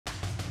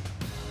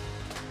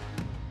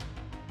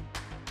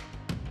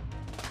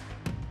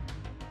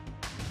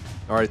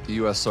All right, the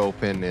U.S.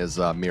 Open is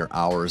mere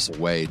hours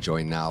away,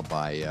 joined now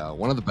by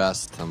one of the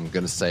best, I'm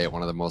going to say it,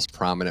 one of the most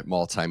prominent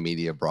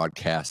multimedia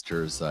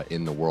broadcasters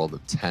in the world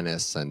of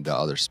tennis and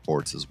other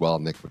sports as well.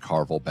 Nick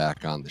McCarvel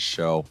back on the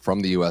show from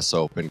the U.S.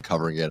 Open,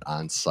 covering it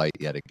on site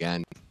yet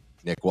again.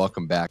 Nick,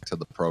 welcome back to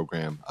the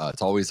program.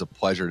 It's always a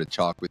pleasure to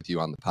talk with you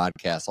on the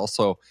podcast.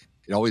 Also,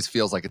 it always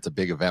feels like it's a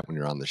big event when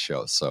you're on the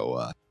show.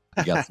 So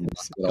you got a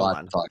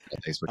lot to talk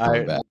about. Thanks for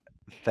coming back.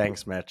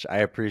 Thanks, Mitch. I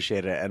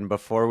appreciate it. And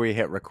before we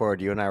hit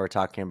record, you and I were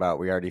talking about,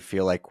 we already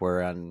feel like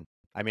we're on,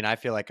 I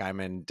feel like I'm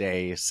in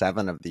day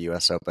 7 of the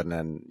US Open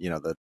and,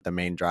 the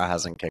main draw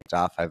hasn't kicked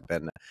off. I've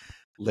been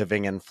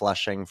living in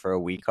Flushing for a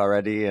week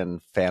already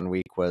and fan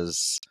week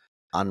was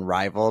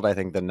unrivaled. I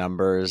think the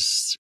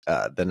numbers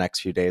the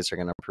next few days are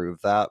going to prove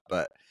that.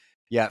 But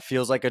yeah, it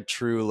feels like a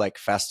true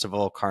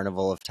festival,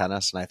 carnival of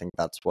tennis. And I think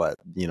that's what,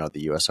 the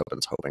US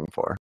Open's hoping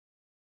for.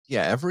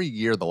 Yeah, every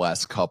year, the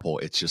last couple,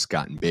 it's just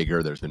gotten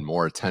bigger. There's been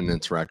more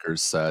attendance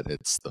records set.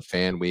 It's the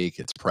fan week.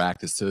 It's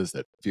practices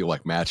that feel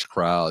like match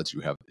crowds. You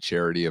have the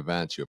charity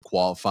events. You have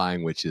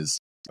qualifying, which is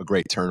a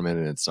great tournament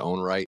in its own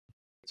right.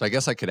 So I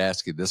guess I could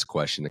ask you this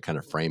question to kind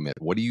of frame it.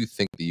 What do you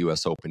think the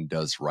U.S. Open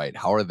does right?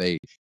 How are they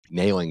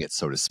nailing it,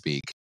 so to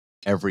speak?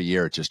 Every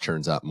year, it just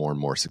turns out more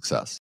and more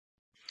success.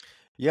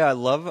 Yeah, I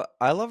love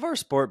our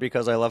sport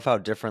because I love how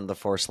different the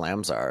 4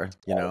 slams are.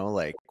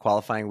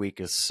 Qualifying week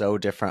is so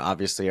different,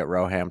 obviously, at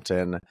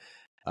Roehampton,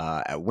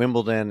 at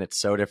Wimbledon. It's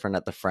so different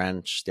at the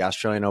French. The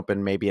Australian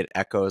Open, maybe it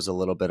echoes a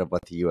little bit of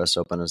what the US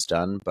Open has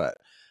done, but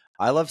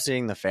I love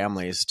seeing the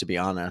families, to be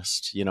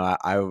honest.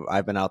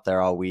 I've been out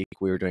there all week.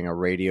 We were doing a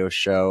radio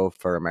show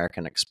for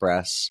American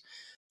Express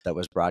that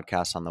was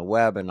broadcast on the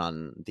web and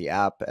on the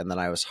app. And then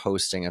I was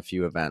hosting a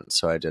few events.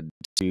 So I did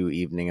 2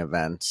 evening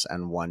events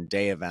and 1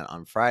 day event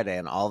on Friday,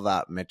 and all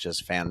that Mitch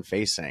is fan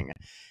facing.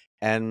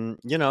 And,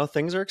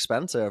 things are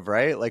expensive,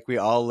 right? We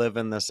all live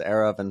in this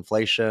era of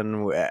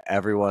inflation.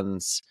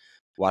 Everyone's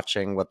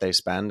watching what they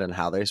spend and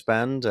how they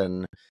spend.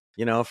 And,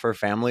 for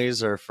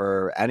families or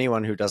for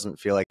anyone who doesn't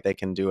feel like they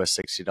can do a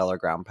 $60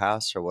 ground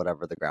pass or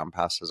whatever the ground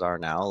passes are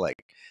now,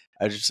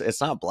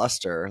 it's not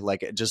bluster.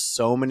 Just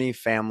so many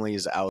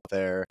families out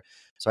there.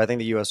 So I think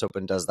the U.S.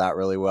 Open does that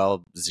really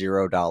well.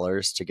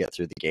 $0 to get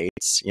through the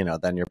gates.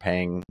 Then you're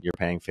paying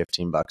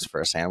 $15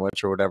 for a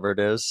sandwich or whatever it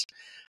is.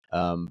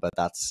 But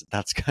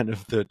that's kind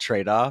of the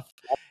trade-off.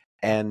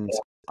 And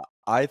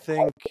I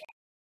think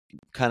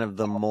kind of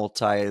the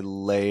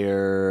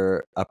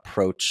multi-layer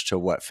approach to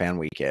what Fan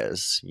Week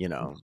is.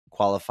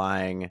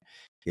 Qualifying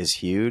is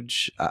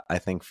huge. I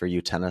think for you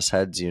tennis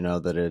heads,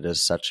 that it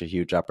is such a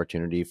huge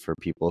opportunity for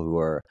people who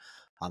are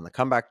on the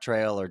comeback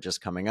trail or just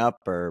coming up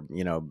or,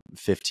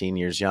 15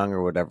 years young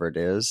or whatever it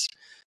is.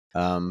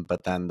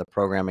 But then the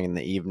programming in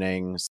the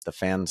evenings, the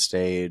fan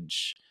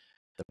stage,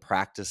 the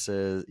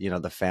practices,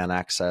 the fan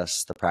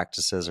access, the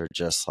practices are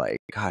just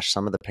gosh,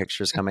 some of the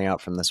pictures coming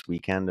out from this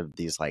weekend of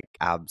these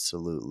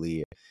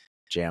absolutely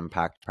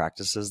jam-packed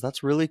practices.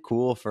 That's really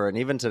cool and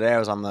even today I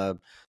was on the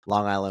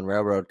Long Island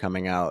Railroad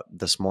coming out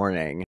this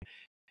morning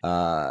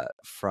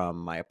from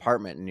my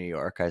apartment in New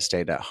York. I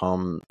stayed at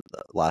home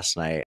last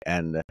night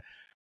and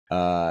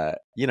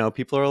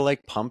people are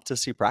pumped to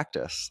see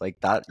practice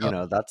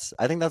that.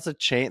 I think that's a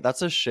change.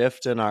 That's a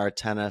shift in our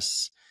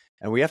tennis.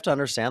 And we have to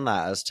understand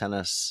that as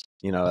tennis,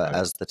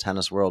 as the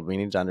tennis world, we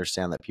need to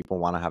understand that people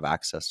want to have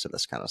access to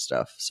this kind of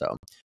stuff. So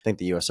I think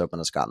the US Open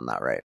has gotten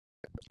that right.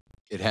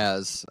 It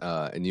has,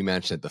 and you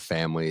mentioned the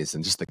families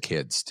and just the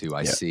kids too.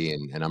 I see,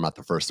 and I'm not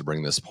the first to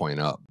bring this point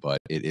up, but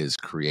it is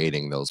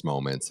creating those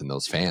moments and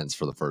those fans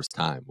for the first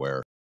time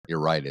where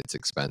you're right, it's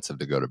expensive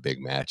to go to big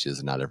matches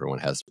and not everyone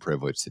has the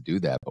privilege to do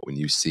that. But when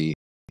you see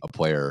a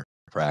player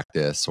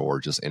practice or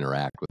just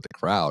interact with the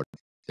crowd,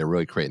 they're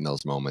really creating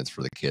those moments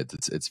for the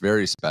kids. It's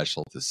very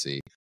special to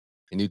see.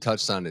 And you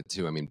touched on it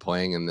too.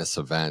 Playing in this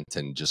event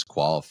and just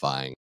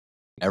qualifying.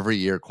 Every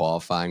year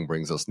qualifying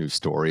brings us new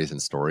stories and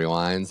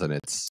storylines, and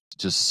it's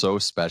just so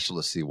special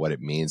to see what it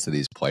means to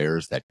these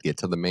players that get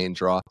to the main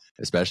draw,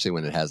 especially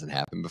when it hasn't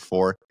happened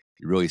before.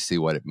 You really see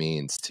what it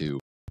means to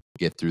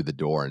get through the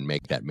door and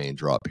make that main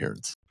draw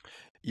appearance.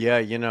 Yeah,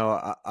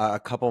 a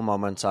couple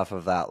moments off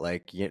of that,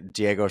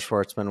 Diego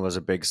Schwartzman was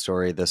a big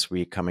story this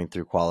week coming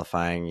through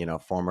qualifying,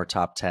 former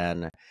top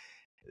 10.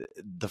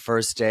 The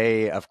first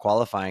day of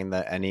qualifying,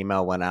 an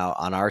email went out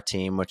on our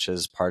team, which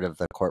is part of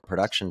the court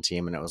production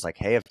team. And it was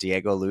hey, if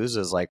Diego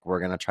loses, we're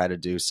going to try to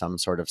do some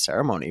sort of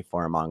ceremony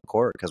for him on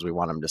court because we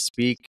want him to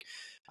speak.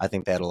 I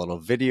think they had a little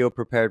video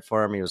prepared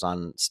for him. He was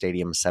on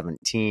Stadium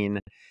 17.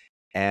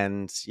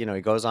 And, he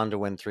goes on to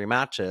win 3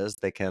 matches.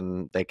 They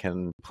can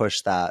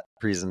push that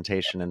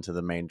presentation into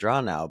the main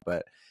draw now.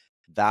 But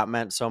that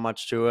meant so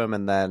much to him.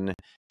 And then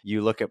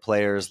you look at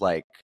players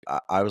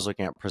I was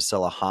looking at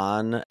Priscilla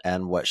Hahn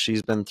and what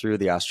she's been through,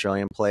 the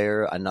Australian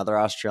player. Another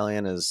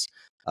Australian is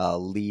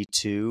Lee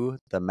Tu,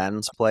 the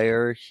men's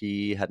player.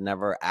 He had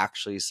never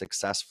actually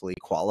successfully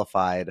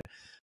qualified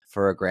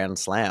for a Grand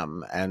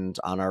Slam. And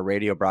on our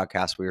radio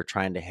broadcast, we were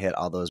trying to hit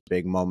all those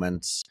big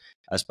moments,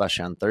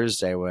 especially on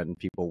Thursday when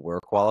people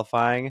were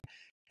qualifying.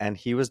 and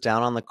he was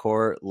down on the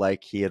court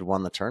like he had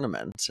won the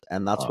tournament.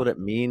 And that's what it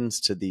means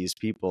to these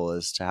people,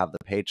 is to have the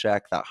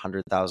paycheck, that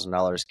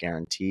 $100,000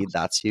 guaranteed.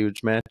 That's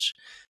huge, Mitch.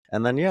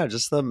 And then, yeah,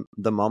 just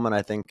the moment,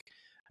 I think,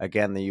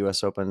 again, the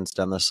US Open's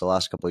done this the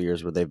last couple of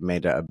years where they've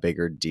made it a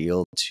bigger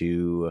deal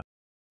to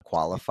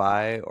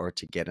qualify or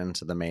to get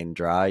into the main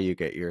draw. You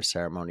get your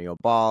ceremonial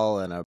ball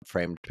and a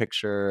framed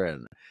picture,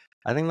 and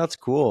I think that's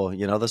cool.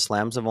 You know, the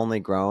slams have only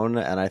grown,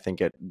 and I think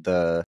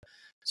the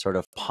sort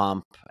of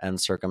pomp and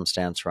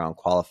circumstance around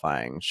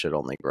qualifying should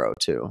only grow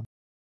too.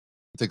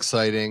 It's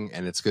exciting,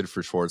 and it's good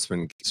for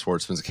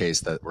Schwartzman's case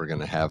that we're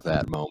going to have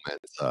that moment,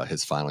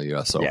 his final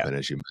U.S. Open,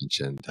 as you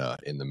mentioned,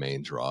 in the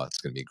main draw. It's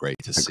going to be great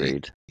to see.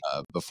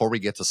 Before we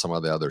get to some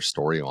of the other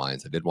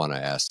storylines, I did want to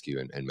ask you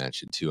and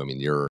mention too. I mean,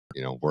 you're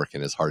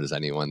working as hard as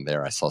anyone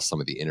there. I saw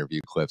some of the interview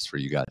clips where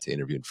you got to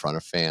interview in front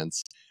of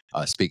fans,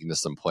 speaking to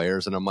some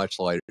players in a much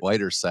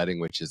lighter setting,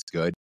 which is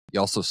good. You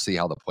also see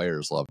how the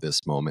players love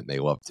this moment. They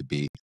love to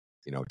be,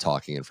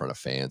 talking in front of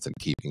fans and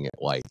keeping it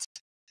light.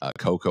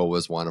 Coco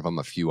was one of them,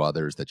 a few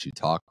others that you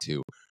talked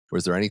to.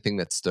 Was there anything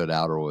that stood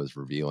out or was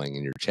revealing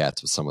in your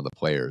chats with some of the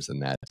players in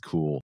that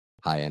cool,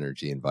 high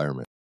energy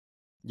environment?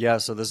 Yeah,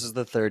 so this is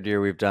the third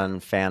year we've done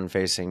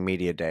fan-facing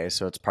media day.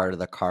 So it's part of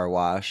the car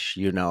wash,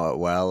 you know it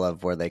well,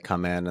 of where they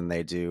come in and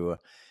they do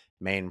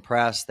main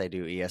press, they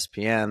do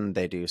ESPN,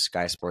 they do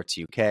Sky Sports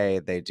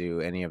UK, they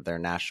do any of their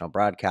national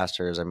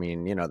broadcasters. I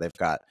mean, they've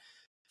got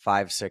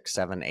 5, 6,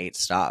 7, 8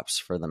 stops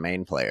for the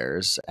main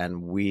players,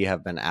 and we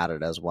have been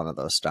added as one of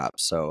those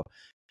stops. So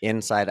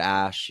inside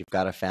Ash, you've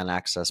got a fan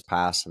access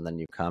pass, and then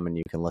you come and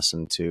you can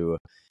listen to,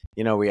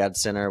 we had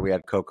Sinner, we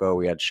had Coco,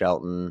 we had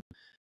Shelton,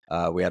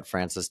 we had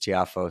Francis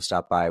Tiafoe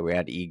stop by, we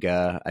had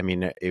Iga. I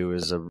mean, it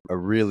was a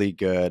really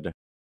good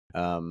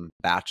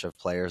batch of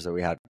players that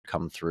we had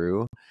come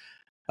through.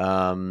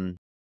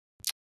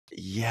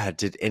 Yeah,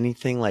 did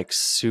anything like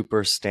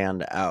super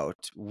stand out?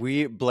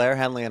 Blair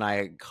Henley and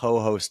I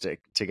co-host it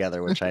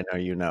together, which I know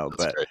you know,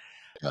 but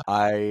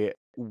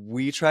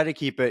we try to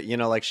keep it,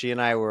 like she and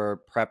I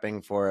were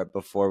prepping for it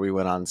before we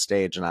went on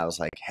stage, and I was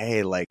like,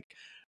 hey, like,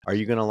 are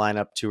you going to line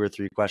up 2 or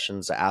 3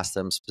 questions to ask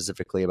them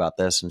specifically about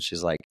this? And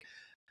she's like,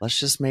 let's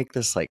just make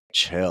this like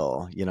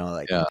chill,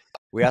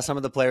 we asked some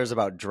of the players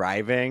about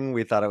driving.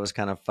 We thought it was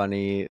kind of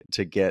funny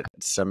to get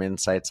some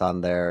insights on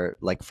there.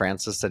 Like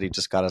Francis said, he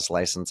just got his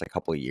license a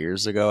couple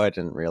years ago. I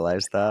didn't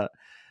realize that.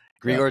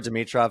 Grigor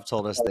Dimitrov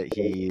told us that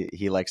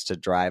he likes to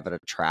drive at a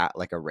track,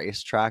 like a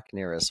racetrack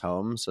near his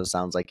home. So it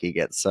sounds like he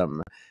gets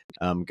some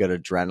good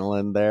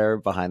adrenaline there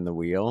behind the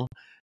wheel.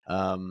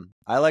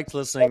 I liked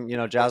listening.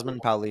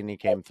 Jasmine Paolini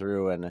came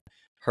through, and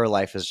her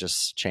life has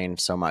just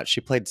changed so much. She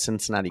played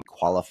Cincinnati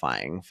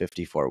qualifying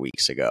 54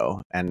 weeks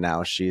ago, and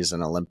now she's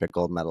an Olympic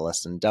gold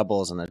medalist in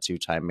doubles and a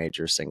 2-time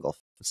major singles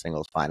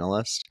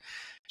finalist.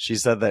 She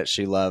said that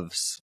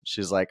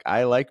she's like,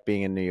 I like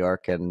being in New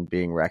York and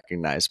being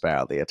recognized by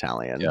all the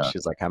Italians. Yeah.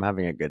 She's like, I'm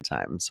having a good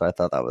time. So I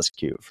thought that was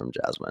cute from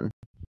Jasmine.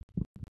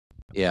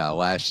 Yeah,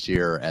 last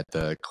year at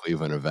the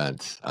Cleveland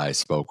event, I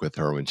spoke with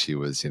her when she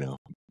was,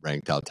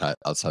 ranked outside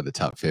the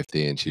top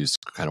 50, and she was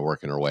kind of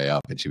working her way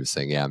up, and she was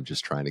saying, yeah, I'm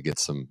just trying to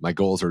get my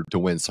goals are to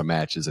win some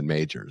matches and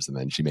majors, and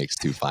then she makes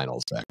 2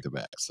 finals back to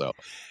back. So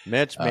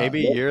Mitch,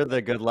 maybe you're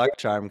the good luck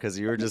charm, because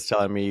you were just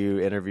telling me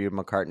you interviewed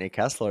McCartney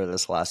Kessler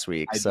this last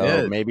week.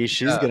 Maybe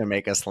she's going to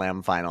make a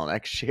slam final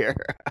next year.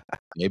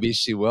 Maybe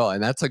she will.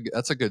 And that's a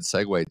good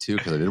segue too,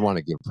 because I did want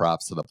to give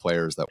props to the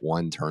players that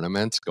won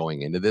tournaments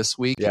going into this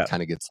week. It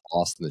kind of gets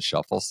lost in the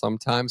shuffle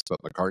sometimes,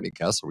 but McCartney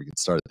Kessler, we can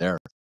start there.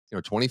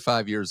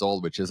 25 years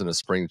old, which isn't a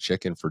spring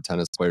chicken for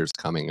tennis players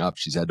coming up.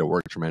 She's had to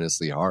work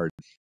tremendously hard.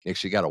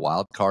 Actually got a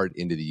wild card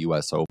into the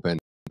U.S. Open,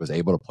 was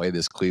able to play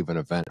this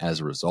Cleveland event as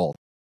a result.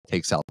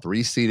 Takes out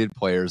 3 seeded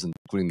players,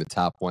 including the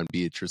top one,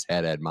 Beatrice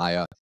Haddad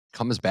Maia,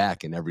 comes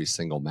back in every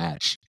single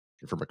match.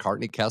 And for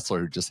McCartney Kessler,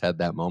 who just had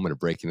that moment of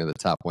breaking into the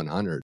top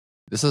 100,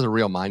 this is a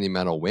real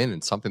monumental win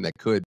and something that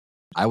could,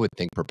 I would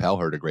think, propel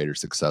her to greater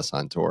success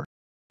on tour.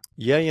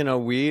 Yeah,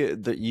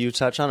 you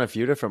touch on a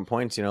few different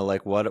points,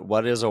 like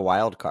what is a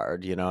wild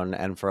card,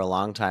 and for a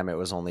long time it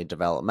was only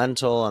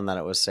developmental, and then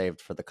it was saved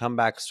for the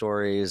comeback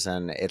stories,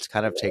 and it's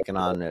kind of taken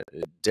on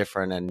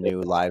different and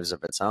new lives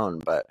of its own.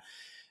 But,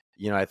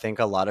 I think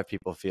a lot of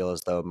people feel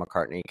as though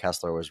McCartney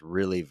Kessler was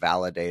really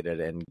validated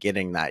in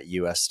getting that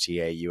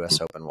USTA US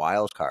Open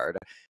wild card.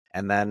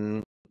 And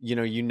then,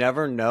 you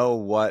never know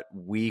what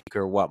week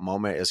or what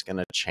moment is going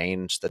to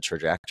change the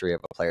trajectory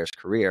of a player's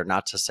career.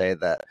 Not to say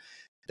that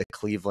the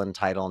Cleveland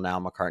title, now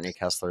McCartney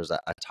Kessler, is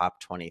a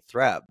top 20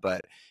 threat,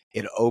 but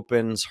it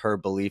opens her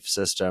belief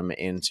system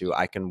into,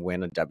 I can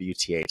win a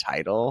WTA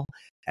title.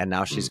 And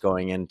now she's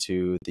going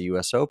into the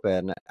US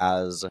Open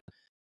as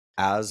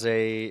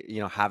a,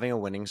 having a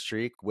winning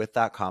streak with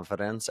that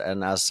confidence,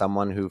 and as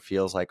someone who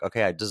feels like,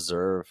 okay,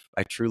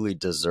 I truly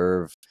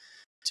deserve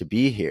to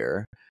be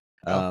here.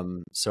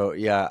 So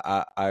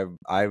yeah,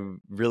 I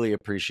really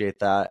appreciate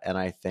that. And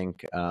I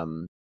think,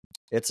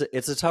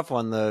 it's a tough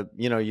one.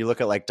 You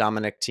look at like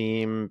Dominic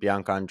Thiem,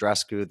 Bianca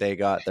Andreescu, they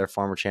got their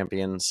former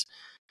champions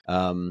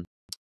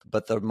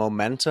but the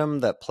momentum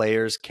that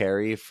players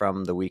carry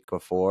from the week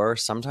before,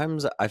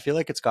 sometimes I feel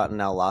like it's gotten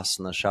now lost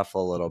in the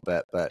shuffle a little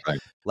bit. But Right.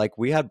 like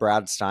we had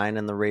Brad Stein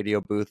in the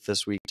radio booth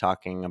this week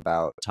talking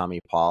about Tommy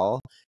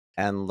Paul,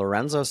 and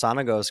Lorenzo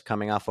Sonego's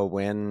coming off a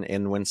win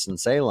in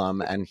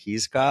Winston-Salem, and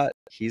he's got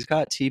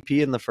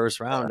TP in the first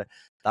round.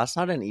 That's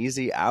not an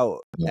easy out.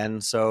 Yeah.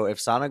 And so if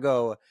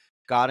Sonego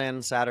got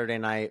in Saturday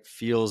night,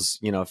 feels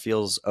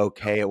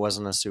okay. It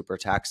wasn't a super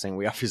taxing.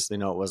 We obviously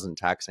know it wasn't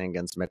taxing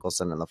against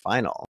Mickelson in the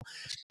final.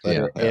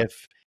 But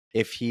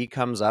if he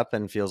comes up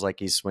and feels like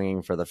he's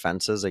swinging for the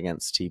fences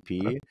against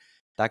TP,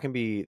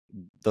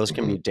 those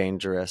can be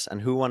dangerous.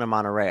 And who won in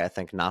Monterey? I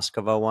think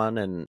Noskova won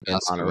in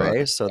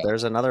Monterey. So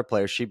there's another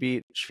player. She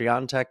beat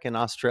Swiatek in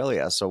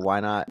Australia. So why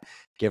not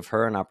give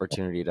her an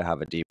opportunity to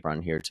have a deep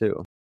run here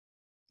too?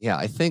 Yeah,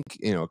 I think,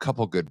 a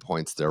couple good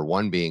points there.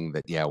 One being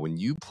that, when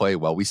you play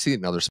well, we see it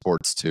in other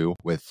sports too,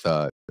 with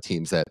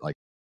teams that like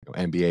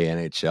NBA,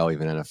 NHL,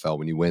 even NFL.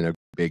 When you win a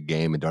big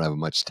game and don't have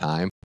much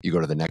time, you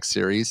go to the next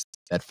series.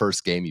 That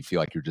first game, you feel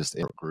like you're just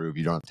in a groove.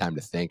 You don't have time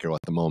to think or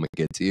let the moment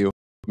get to you.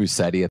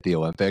 Musetti at the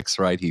Olympics,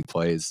 right? He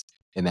plays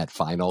in that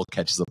final,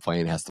 catches a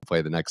plane, has to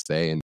play the next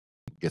day, and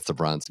gets the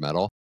bronze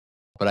medal.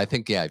 But I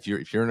think, if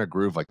you're in a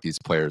groove like these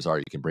players are,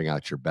 you can bring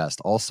out your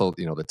best. Also,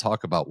 the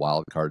talk about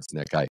wild cards,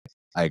 Nick,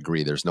 I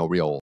agree. There's no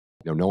real,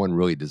 no one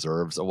really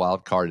deserves a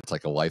wild card. It's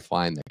like a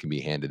lifeline that can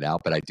be handed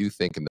out. But I do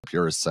think in the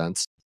purest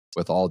sense,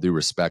 with all due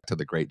respect to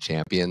the great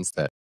champions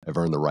that have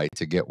earned the right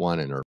to get one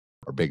and are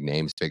big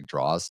names, big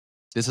draws,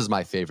 this is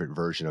my favorite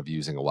version of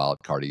using a wild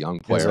card, a young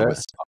player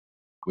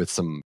with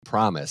some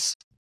promise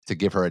to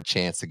give her a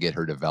chance to get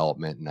her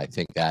development. And I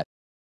think that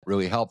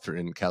really helped her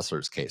in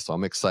Kessler's case. So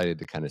I'm excited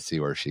to kind of see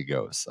where she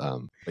goes.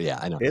 But yeah,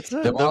 I know.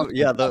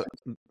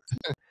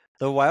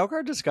 The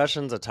wildcard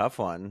discussion's a tough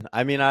one.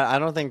 I mean, I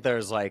don't think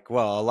there's a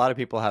lot of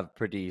people have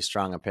pretty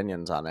strong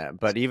opinions on it,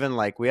 but even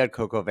we had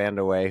Coco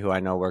Vandeweghe, who I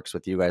know works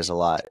with you guys a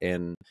lot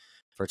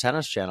for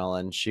Tennis Channel,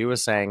 and she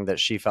was saying that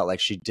she felt like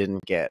she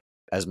didn't get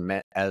as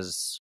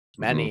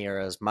many or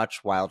as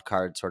much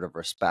wildcard sort of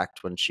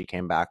respect when she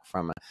came back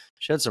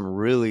she had some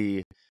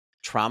really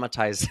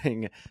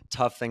traumatizing,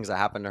 tough things that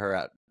happened to her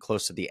at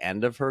close to the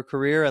end of her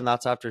career, and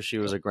that's after she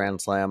was a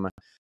Grand Slam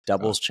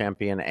doubles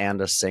champion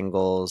and a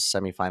singles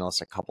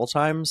semifinalist a couple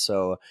times.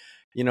 So,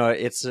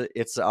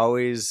 it's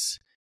always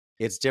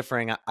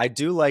differing. I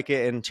do like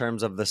it in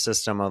terms of the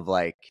system of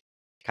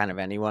kind of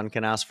anyone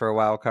can ask for a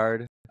wild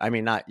card. I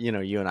mean, not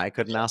you and I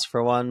couldn't ask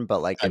for one,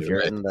 but if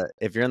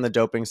you're in the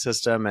doping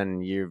system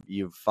and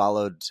you've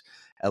followed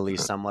at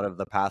least somewhat of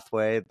the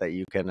pathway, that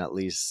you can at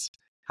least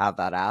have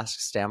that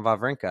ask. Stan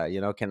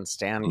Wawrinka, can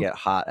Stan get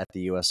hot at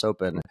the U.S.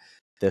 Open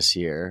this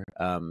year?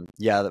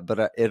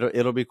 But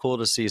it'll be cool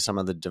to see some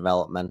of the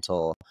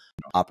developmental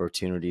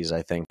opportunities,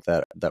 I think,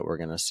 that we're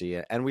going to see.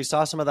 And we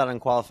saw some of that in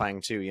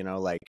qualifying too,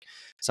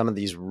 some of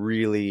these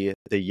really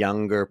the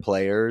younger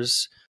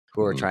players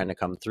who are trying to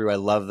come through. I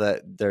love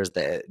that there's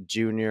the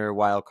junior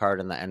wild card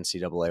and the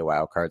NCAA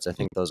wild cards. I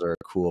think those are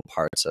cool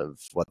parts of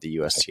what the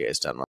USTA has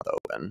done with the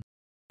Open.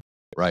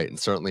 Right, and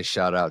certainly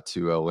shout out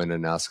to Linda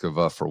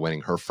Noskova for winning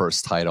her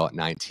first title at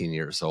 19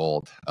 years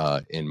old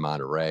in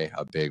Monterey,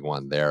 a big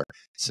one there.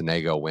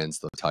 Sonego wins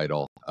the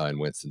title in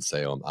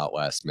Winston-Salem,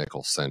 outlast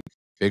Mickelson.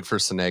 Big for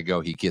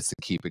Sonego. He gets to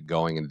keep it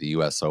going in the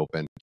U.S.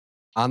 Open.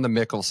 On the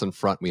Mickelson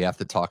front, we have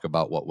to talk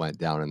about what went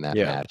down in that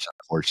match.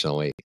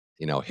 Unfortunately,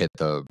 hit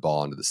the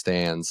ball into the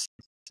stands,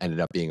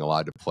 ended up being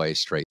allowed to play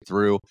straight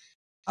through.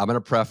 I'm going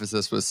to preface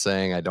this with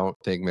saying I don't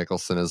think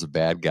Mickelson is a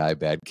bad guy,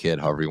 bad kid,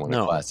 however you want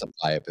to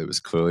classify it. It was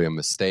clearly a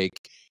mistake.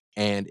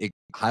 And it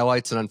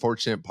highlights an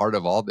unfortunate part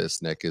of all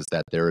this, Nick, is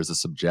that there is a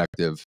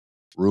subjective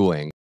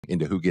ruling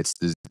into who gets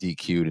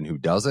DQ'd and who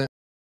doesn't.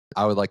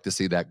 I would like to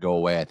see that go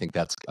away. I think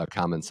that's a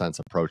common sense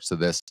approach to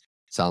this.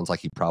 Sounds like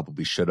he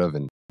probably should have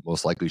and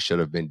most likely should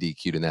have been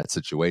DQ'd in that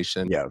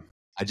situation. Yeah.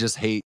 I just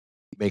hate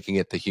making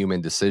it the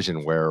human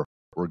decision where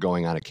we're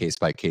going on a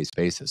case-by-case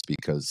basis,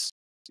 because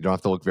you don't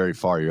have to look very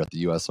far. You're at the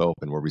U.S.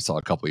 Open, where we saw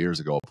a couple of years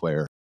ago a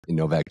player in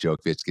Novak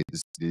Djokovic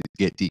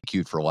get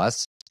DQ'd for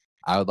less.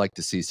 I would like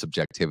to see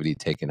subjectivity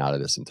taken out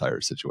of this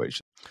entire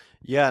situation.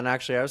 Yeah, and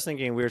actually, I was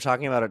thinking, we were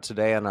talking about it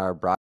today on our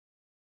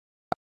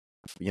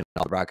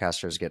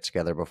broadcasters get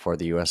together before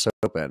the U.S.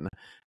 Open.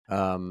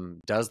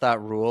 Does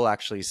that rule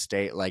actually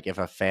state if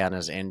a fan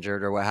is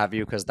injured or what have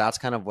you? Because that's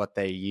kind of what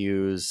they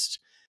used.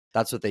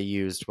 That's what they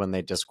used when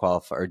they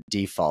disqualified or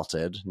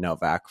defaulted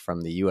Novak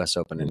from the U.S.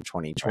 Open in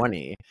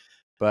 2020. Right.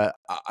 But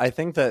I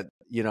think that,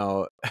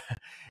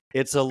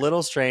 it's a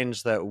little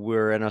strange that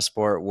we're in a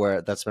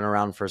sport that's been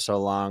around for so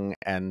long,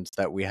 and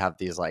that we have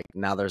these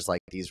now there's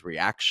these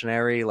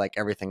reactionary,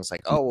 everything's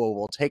oh, well,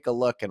 we'll take a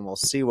look and we'll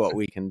see what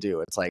we can do.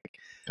 It's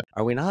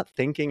are we not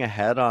thinking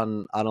ahead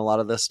on a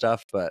lot of this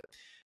stuff? But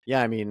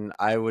yeah, I mean,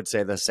 I would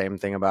say the same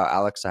thing about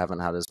Alex. I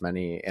haven't had as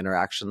many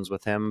interactions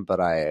with him,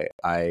 but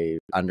I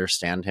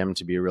understand him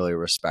to be really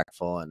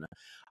respectful. And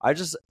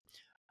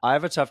I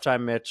have a tough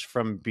time, Mitch,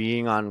 from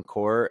being on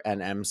court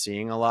and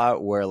emceeing a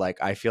lot, where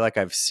I feel like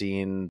I've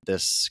seen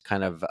this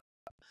kind of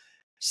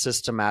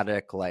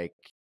systematic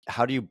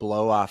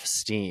blow off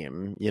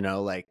steam? You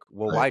know, like,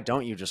 well, Right. why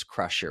don't you just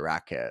crush your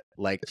racket?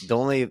 Like, the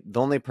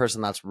only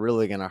person that's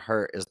really going to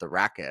hurt is the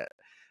racket.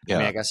 I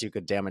mean, Yeah, I guess you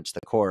could damage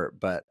the court,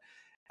 but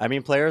I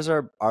mean, players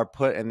are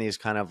put in these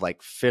kind of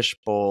like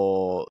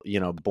fishbowl, you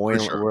know, for boil.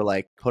 sure. We're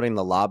like putting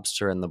the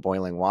lobster in the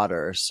boiling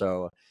water.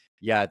 So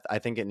yeah, I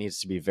think it needs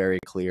to be very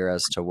clear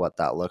as to what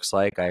that looks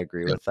like. I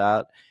agree Yeah. with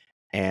that.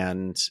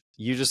 And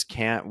you just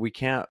we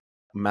can't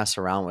mess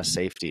around with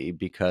safety,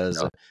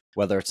 because Yeah.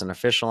 whether it's an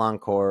official on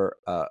court,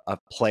 a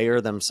player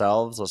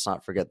themselves, let's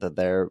not forget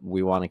that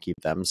we want to keep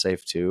them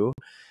safe too.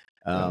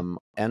 Yeah.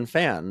 And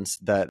fans,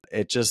 that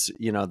it just,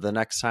 you know, the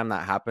next time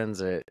that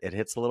happens, it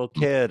hits a little Mm,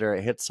 kid, or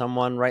it hits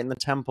someone right in the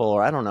temple,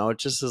 or I don't know. It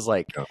just is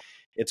like, yeah.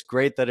 it's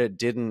great that it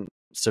didn't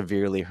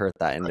severely hurt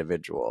that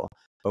individual,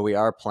 but we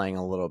are playing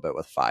a little bit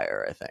with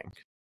fire, I think.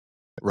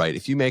 Right.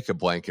 If you make a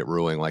blanket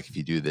ruling, like if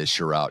you do this,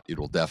 you're out, it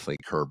will definitely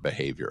curb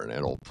behavior,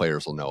 and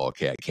players will know,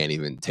 okay, I can't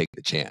even take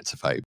the chance.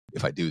 If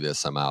I do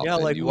this, I'm out. Yeah,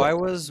 Then like you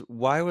will.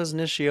 why was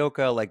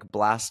Nishioka like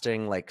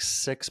blasting like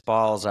 6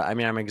 balls? I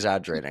mean, I'm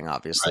exaggerating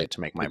obviously Right.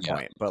 to make my But yeah,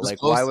 point, but it was like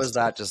close why to was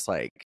that safe. just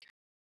like,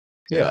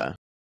 Yeah. yeah.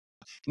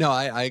 No,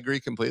 I agree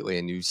completely.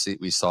 And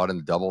we saw it in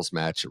the doubles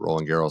match at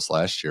Roland Garros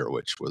last year,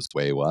 which was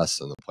way less,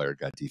 and the player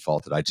got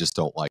defaulted. I just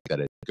don't like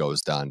that it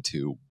goes down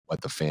to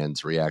what the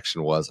fans'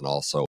 reaction was, and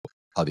also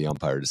how the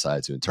umpire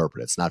decides to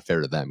interpret it. It's not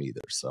fair to them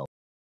either. So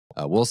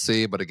we'll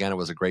see. But again, it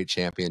was a great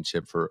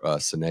championship for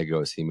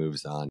Sonego as he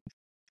moves on.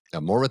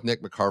 More with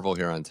Nick McCarvel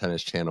here on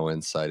Tennis Channel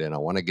Insight, and I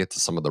want to get to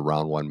some of the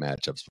round one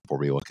matchups before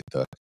we look at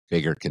the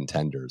bigger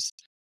contenders.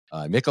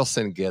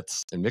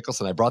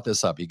 Mickelson, I brought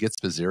this up. He gets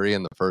Baziri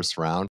in the first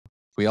round.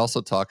 We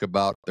also talk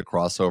about the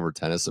crossover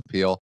tennis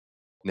appeal.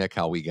 Nick,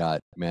 how we got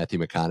Matthew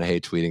McConaughey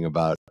tweeting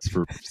about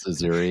for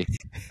Baziri.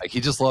 Like,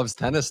 he just loves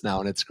tennis now,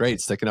 and it's great,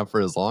 sticking up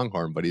for his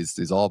Longhorn, but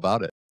he's all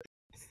about it.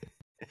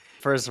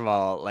 First of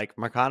all, like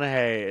Matthew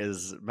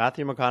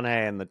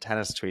McConaughey, and the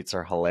tennis tweets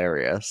are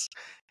hilarious.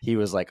 He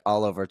was like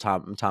all over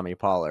Tommy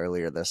Paul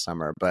earlier this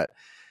summer, but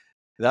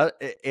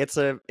it's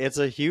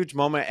a huge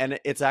moment, and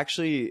it's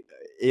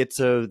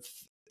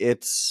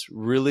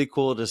really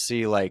cool to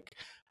see. Like,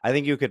 I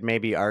think you could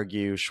maybe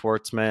argue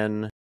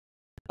Schwartzman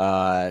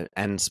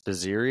and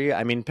Spizzirri.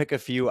 I mean, pick a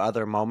few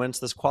other moments.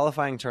 This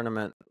qualifying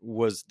tournament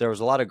there was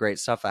a lot of great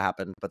stuff that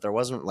happened, but there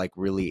wasn't like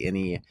really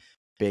any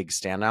big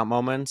standout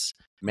moments.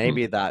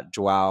 Maybe that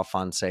Joao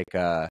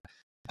Fonseca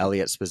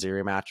Elliot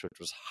Spizzirri match, which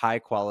was high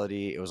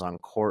quality. It was on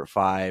court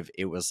 5.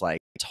 It was like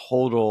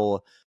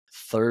total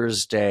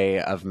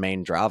Thursday of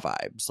main draw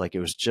vibes. Like, it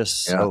was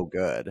just Yeah. so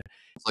good.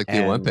 It's like the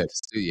And Olympics,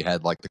 too. You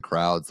had like the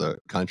crowds, the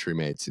country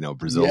mates,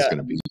 Brazil's yeah, going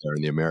to be there,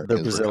 and the the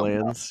Americans were coming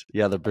out. Brazilians.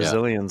 Yeah, the Yeah.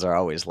 Brazilians are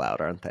always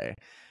loud, aren't they?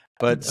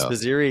 But Yeah.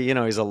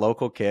 Spizzirri, he's a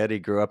local kid. He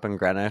grew up in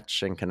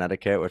Greenwich in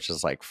Connecticut, which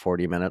is like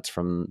 40 minutes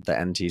from the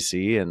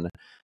NTC. And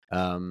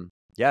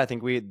yeah, I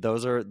think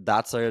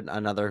that's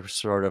another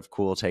sort of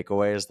cool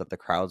takeaway, is that the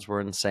crowds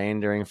were insane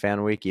during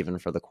Fan Week, even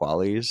for the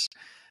qualies.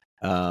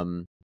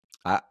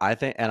 I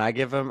think, and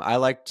I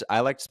liked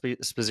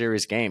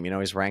Spizzirri's game.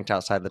 He's ranked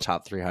outside the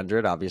top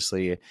 300.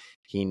 Obviously,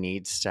 he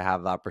needs to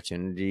have the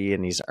opportunity,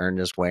 and he's earned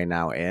his way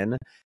now in.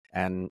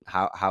 And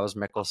how's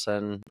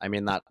Mickelson? I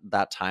mean, that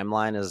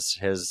timeline, is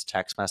his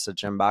text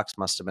message inbox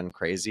must have been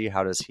crazy.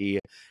 How does he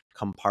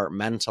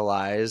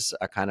compartmentalize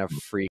a kind of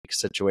freak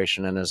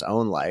situation in his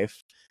own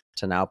life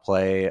to now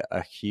play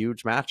a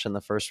huge match in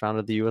the first round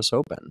of the U.S.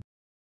 Open?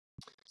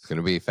 It's going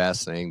to be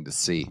fascinating to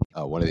see.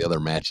 One of the other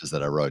matches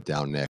that I wrote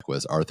down, Nick,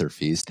 was Arthur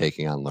Feast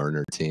taking on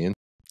Lerner Teen.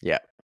 Yeah.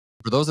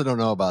 For those that don't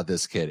know about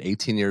this kid,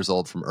 18 years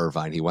old from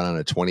Irvine, he went on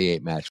a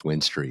 28-match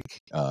win streak,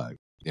 the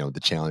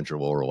challenger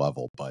lower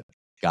level, but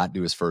got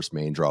to his first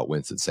main draw at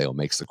Winston-Salem,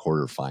 makes the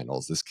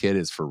quarterfinals. This kid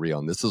is for real,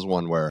 and this is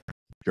one where,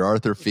 if you're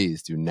Arthur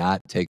Feast, do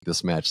not take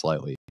this match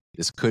lightly.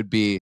 This could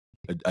be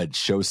a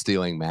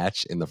show-stealing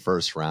match in the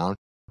first round,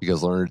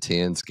 because Lerner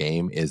Tien's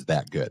game is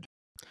that good.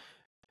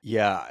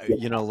 Yeah,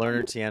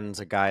 Lerner Tien's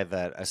a guy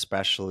that,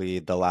 especially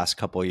the last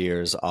couple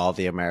years, all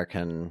the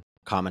American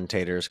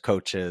commentators,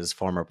 coaches,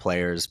 former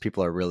players,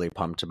 people are really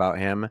pumped about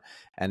him.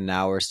 And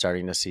now we're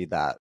starting to see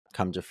that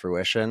come to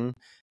fruition.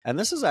 And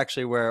this is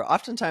actually where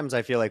oftentimes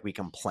I feel like we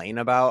complain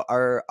about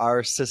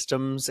our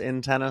systems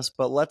in tennis,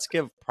 but let's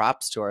give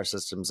props to our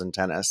systems in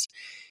tennis.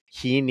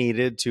 He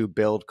needed to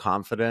build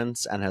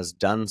confidence, and has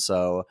done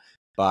so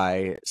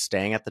by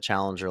staying at the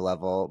challenger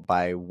level,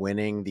 by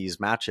winning these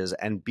matches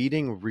and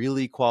beating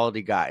really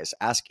quality guys.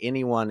 Ask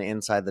anyone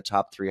inside the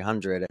top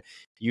 300.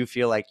 You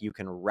feel like you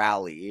can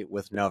rally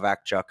with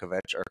Novak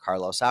Djokovic or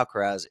Carlos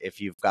Alcaraz if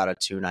you've got a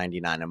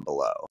 299 and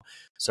below.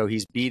 So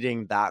he's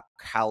beating that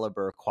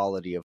caliber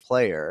quality of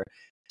player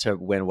to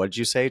win, what did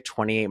you say,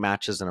 28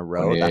 matches in a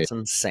row? 28. That's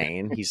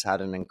insane. He's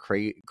had an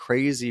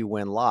crazy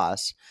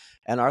win-loss.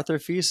 And Arthur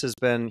Fils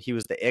he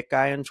was the it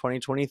guy in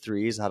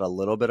 2023. He's had a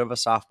little bit of a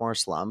sophomore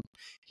slump.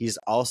 He's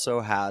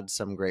also had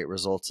some great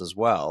results as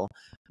well.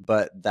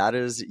 But that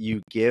is,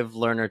 you give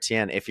Lerner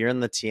Tien, if you're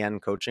in the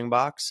Tien coaching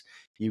box,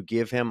 you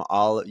give him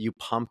you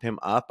pump him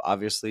up.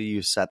 Obviously,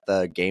 you set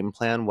the game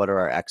plan. What are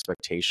our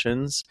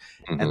expectations?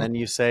 Mm-hmm. And then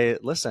you say,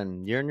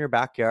 listen, you're in your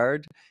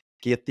backyard.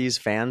 Get these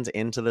fans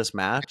into this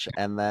match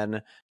and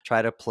then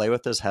try to play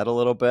with his head a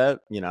little bit.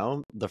 You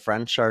know, the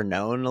French are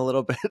known a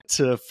little bit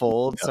to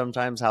fold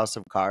sometimes House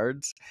of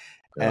Cards.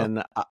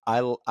 And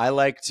I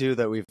like too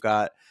that we've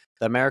got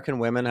the American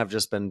women have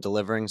just been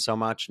delivering so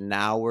much.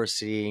 Now we're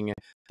seeing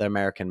the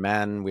American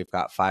men. We've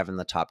got 5 in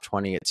the top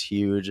 20. It's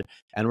huge.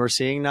 And we're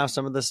seeing now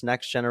some of this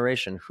next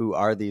generation. Who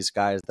are these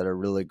guys that are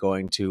really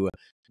going to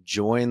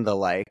join the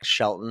like?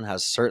 Shelton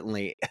has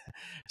certainly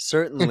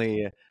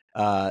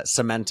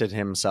cemented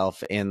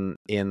himself in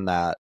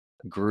that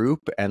group.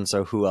 And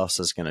so who else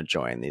is going to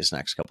join these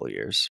next couple of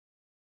years?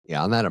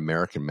 Yeah, on that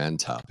American men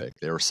topic,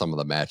 there were some of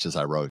the matches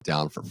I wrote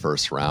down for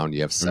first round.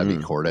 You have Sevi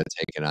Korda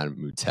taking on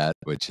Mutet,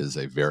 which is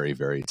a very,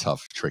 very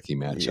tough, tricky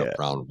matchup,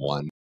 round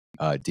 1.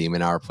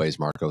 Demonar plays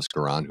Marcos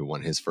Giron, who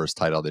won his first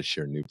title this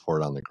year,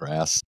 Newport on the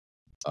grass.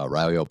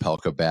 Riley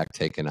Opelka back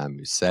taking on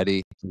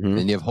Musetti.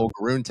 Then you have Holger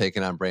Rune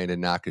taking on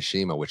Brandon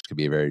Nakashima, which could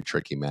be a very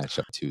tricky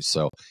matchup too.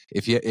 So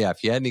if you had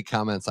any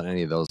comments on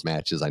any of those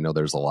matches, I know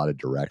there's a lot of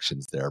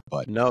directions there,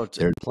 but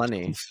there's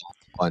plenty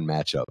fun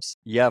matchups.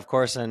 Yeah, of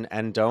course,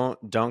 and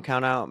don't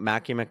count out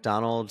Mackie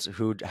McDonald,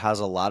 who has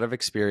a lot of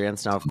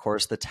experience. Now, of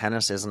course, the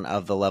tennis isn't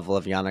of the level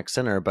of Jannik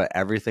Sinner, but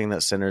everything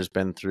that Sinner's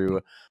been through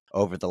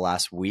over the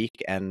last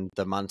week and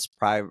the months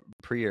prior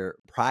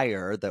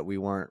that we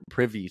weren't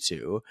privy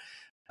to,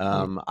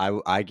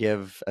 I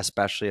give,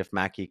 especially if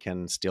Mackie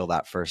can steal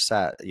that first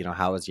set, you know,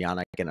 how is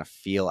Jannik going to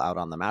feel out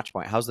on the match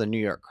point? How's the New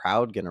York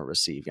crowd going to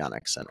receive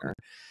Jannik Sinner?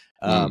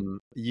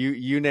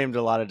 You named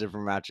a lot of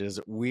different matches.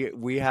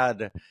 We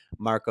had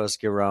Marcos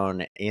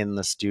Giron in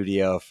the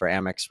studio for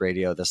Amex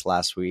Radio this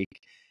last week,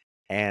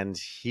 and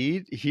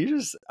he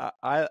just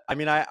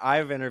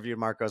I've interviewed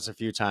Marcos a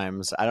few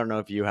times. I don't know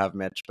if you have,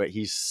 Mitch, but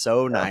he's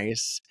so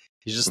nice.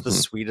 He's just the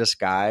sweetest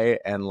guy,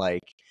 and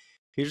like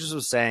he just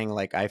was saying,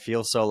 like, I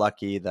feel so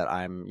lucky that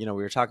I'm, you know,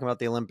 we were talking about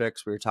the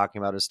Olympics, we were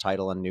talking about his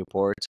title in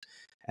Newport,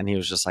 and he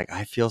was just like,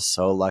 I feel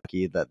so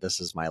lucky that this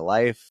is my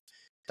life,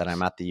 that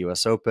I'm at the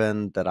US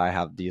Open, that I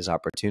have these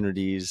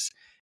opportunities.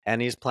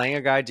 And he's playing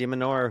a guy, de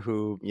Minaur,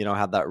 who, you know,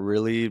 had that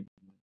really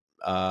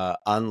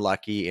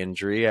unlucky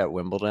injury at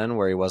Wimbledon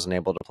where he wasn't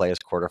able to play his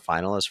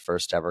quarterfinal, his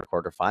first ever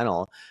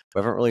quarterfinal. We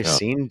haven't really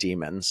seen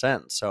Demon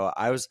since. So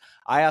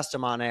I asked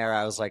him on air,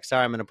 I was like,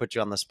 sorry, I'm going to put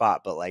you on the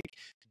spot, but like,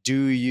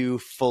 do you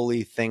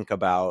fully think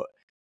about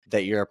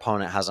that your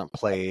opponent hasn't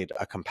played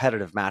a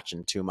competitive match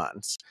in 2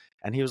 months?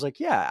 And he was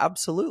like, yeah,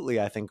 absolutely.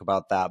 I think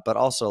about that. But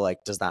also,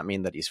 like, does that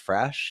mean that he's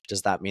fresh?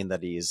 Does that mean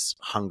that he's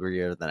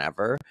hungrier than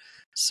ever?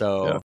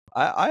 So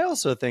I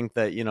also think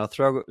that, you know,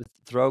 throw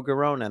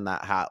Giron in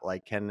that hat.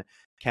 Like, can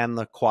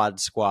the quad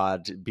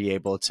squad be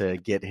able to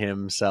get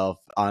himself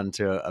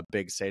onto a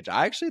big stage?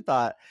 I actually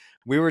thought,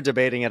 we were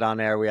debating it on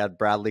air. We had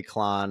Bradley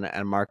Klahn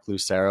and Mark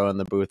Lucero in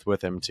the booth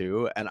with him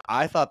too. And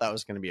I thought that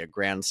was going to be a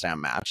Grand Slam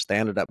match. They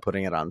ended up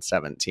putting it on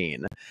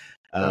 17.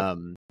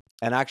 And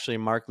actually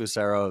Mark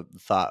Lucero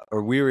thought,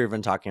 or we were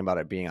even talking about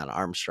it being on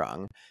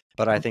Armstrong,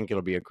 but I think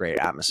it'll be a great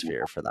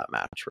atmosphere for that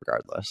match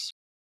regardless.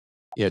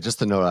 Yeah,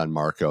 just a note on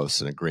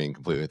Marcos and agreeing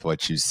completely with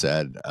what you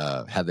said.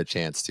 Had the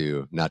chance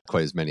to, not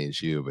quite as many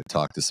as you, but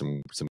talk to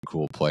some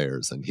cool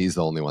players. And he's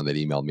the only one that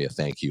emailed me a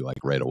thank you like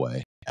right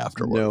away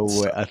afterwards.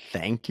 No way, a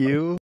thank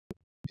you?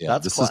 Yeah,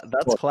 that's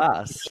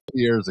class.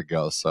 Years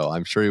ago, so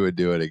I'm sure he would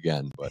do it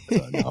again. But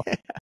no,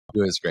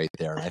 he was great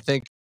there. And I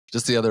think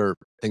just the other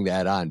thing to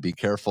add on: be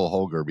careful,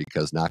 Holger,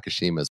 because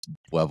Nakashima's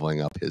leveling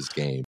up his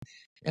game,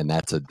 and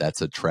that's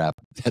a trap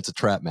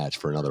match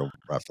for another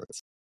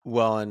reference.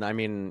 Well, and I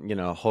mean, you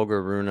know,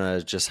 Holger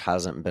Rune just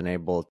hasn't been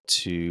able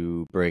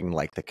to bring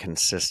like the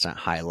consistent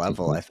high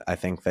level. I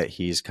think that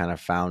he's kind of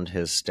found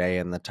his stay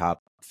in the top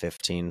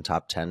 15,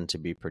 top 10 to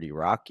be pretty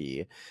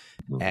rocky.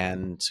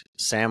 And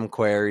Sam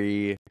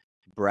Querrey,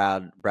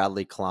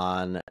 Bradley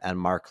Klahn, and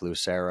Mark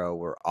Lucero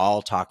were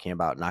all talking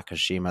about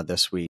Nakashima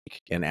this week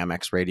in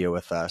Amex Radio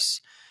with us.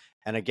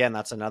 And again,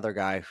 that's another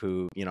guy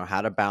who, you know,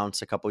 had a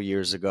bounce a couple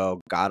years ago,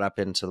 got up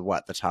into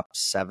the top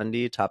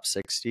 70, top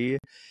 60.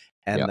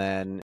 And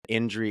then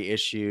injury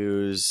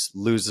issues,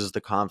 loses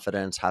the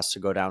confidence, has to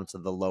go down to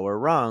the lower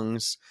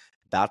rungs.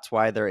 That's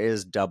why there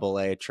is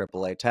AA,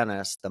 AAA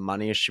tennis. The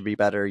money should be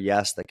better.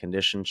 Yes. The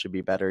conditions should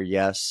be better.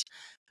 Yes.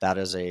 That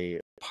is a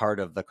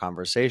part of the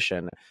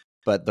conversation.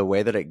 But the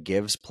way that it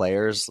gives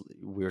players,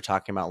 we were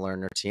talking about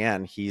Lerner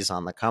Tien, he's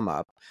on the come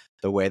up.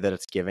 The way that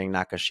it's giving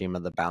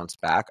Nakashima the bounce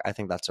back, I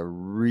think that's a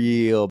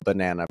real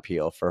banana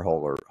peel for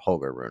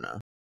Holger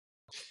Rune.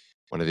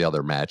 One of the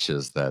other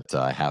matches that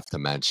I have to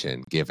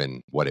mention, given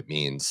what it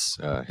means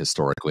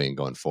historically and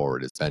going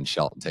forward, is Ben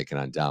Shelton taking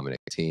on Dominic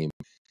Thiem.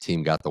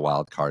 Team got the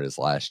wild card his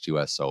last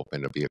U.S.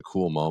 Open. It'll be a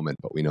cool moment,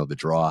 but we know the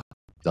draw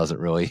doesn't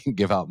really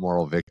give out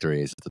moral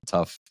victories. It's a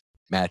tough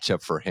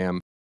matchup for him.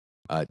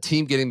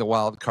 Team getting the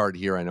wild card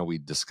here. I know we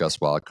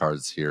discussed wild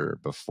cards here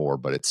before,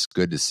 but it's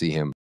good to see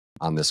him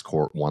on this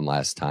court one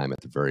last time at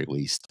the very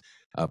least.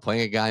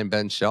 Playing a guy in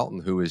Ben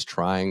Shelton who is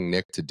trying,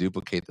 Nick, to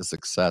duplicate the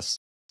success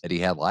that he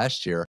had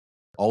last year.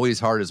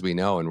 Always hard, as we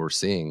know, and we're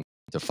seeing,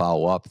 to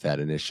follow up that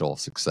initial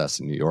success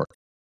in New York.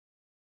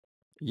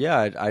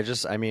 Yeah,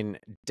 I mean,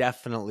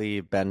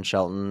 definitely Ben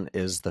Shelton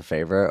is the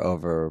favorite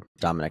over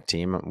Dominic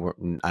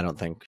Thiem. I don't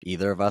think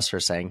either of us are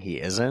saying he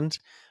isn't,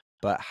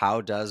 but how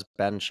does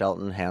Ben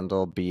Shelton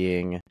handle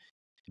being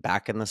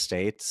back in the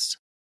States,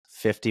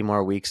 50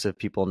 more weeks of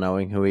people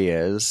knowing who he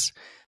is?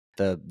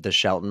 The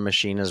Shelton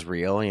machine is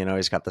real. You know,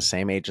 he's got the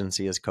same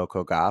agency as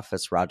Coco Gauff.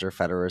 It's Roger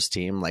Federer's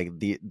team. Like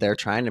they're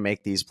trying to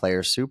make these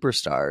players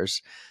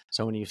superstars.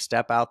 So when you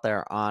step out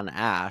there on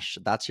Ash,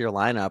 that's your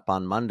lineup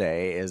on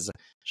Monday is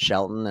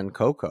Shelton and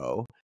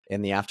Coco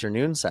in the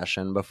afternoon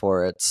session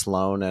before it's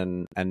Sloane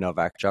and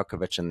Novak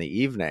Djokovic in the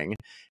evening.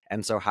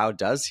 And so how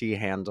does he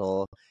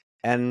handle?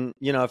 And,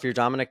 you know, if you're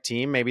Dominic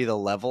Thiem, maybe the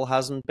level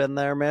hasn't been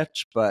there,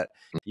 Mitch, but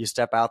you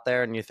step out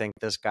there and you think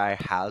this guy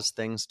has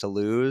things to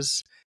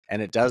lose.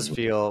 And it does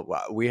feel,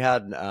 we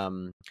had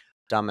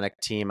Dominic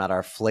Thiem at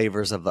our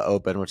Flavors of the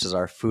Open, which is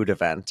our food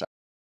event.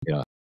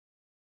 Yeah.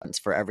 It's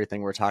for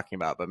everything we're talking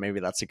about, but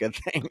maybe that's a good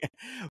thing.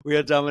 We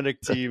had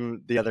Dominic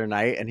Thiem the other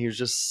night and he was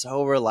just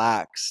so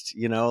relaxed,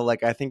 you know,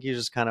 like I think he's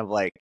just kind of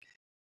like,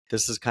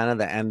 this is kind of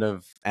the end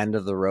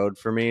of the road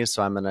for me,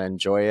 so I'm going to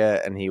enjoy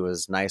it. And he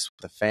was nice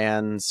with the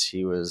fans.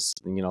 He was,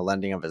 you know,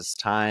 lending of his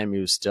time. He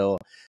was still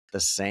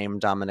the same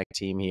Dominic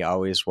Thiem he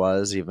always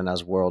was, even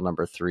as world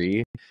number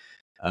 3.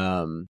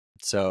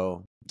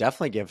 So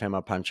definitely give him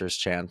a puncher's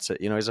chance.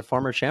 You know, he's a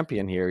former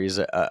champion here. He's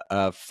a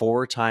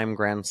 4-time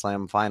Grand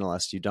Slam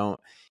finalist. You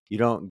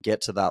don't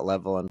get to that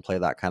level and play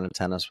that kind of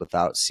tennis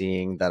without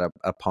seeing that an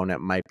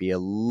opponent might be a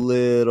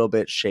little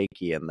bit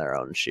shaky in their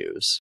own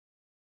shoes.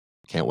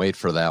 Can't wait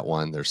for that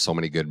one. There's so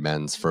many good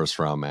men's first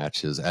round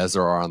matches, as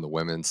there are on the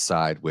women's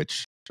side,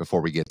 which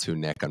before we get to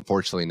Nick,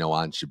 unfortunately, no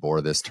Ons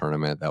Jabeur this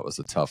tournament. That was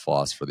a tough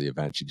loss for the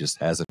event. She just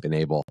hasn't been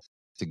able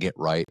to get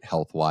right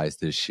health-wise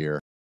this year.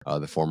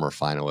 The former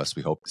finalist,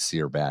 we hope to see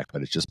her back,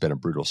 but it's just been a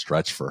brutal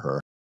stretch for her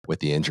with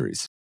the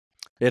injuries.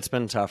 It's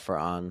been tough for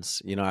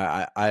Ons. You know,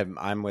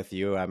 I'm with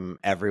you.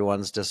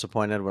 Everyone's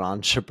disappointed when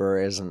Ons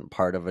Jabeur isn't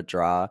part of a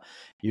draw.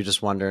 You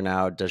just wonder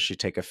now, does she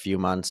take a few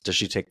months? Does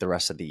she take the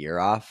rest of the year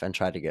off and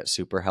try to get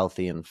super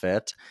healthy and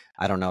fit?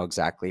 I don't know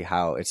exactly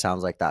how. It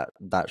sounds like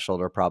that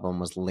shoulder problem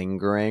was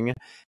lingering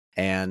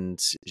and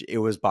it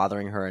was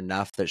bothering her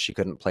enough that she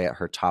couldn't play at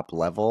her top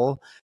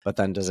level. But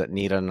then does it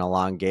need an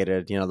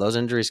elongated, you know, those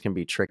injuries can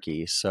be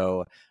tricky.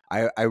 So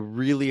I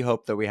really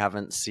hope that we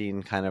haven't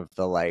seen kind of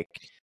the like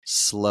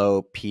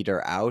slow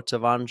peter out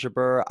of Ons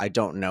Jabeur. I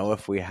don't know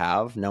if we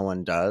have. No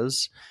one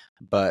does.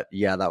 But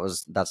yeah,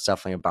 that's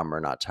definitely a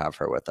bummer not to have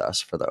her with us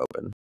for the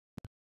Open.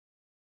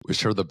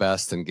 Wish her the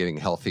best in getting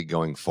healthy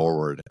going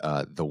forward.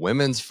 The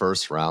women's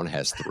first round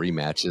has 3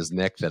 matches,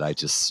 Nick, that I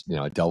just, you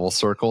know, double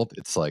circled.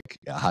 It's like,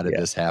 how did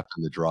this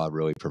happen? The draw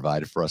really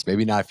provided for us.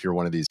 Maybe not if you're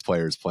one of these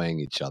players playing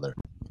each other.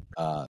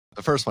 The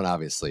first one,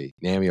 obviously,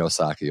 Naomi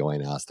Osaka,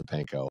 Aryna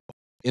Sabalenka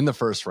in the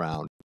first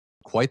round.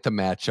 Quite the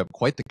matchup,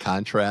 quite the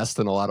contrast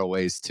in a lot of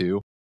ways,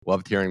 too.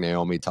 Loved hearing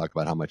Naomi talk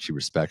about how much she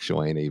respects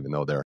Aryna, even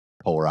though they're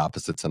polar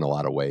opposites in a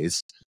lot of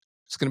ways.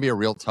 It's going to be a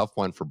real tough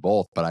one for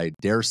both, but I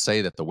dare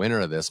say that the winner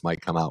of this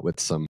might come out with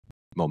some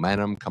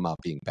momentum, come out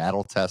being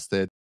battle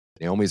tested.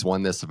 Naomi's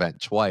won this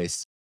event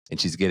twice, and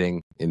she's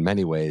getting, in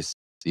many ways,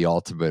 the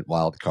ultimate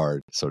wild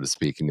card, so to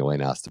speak, in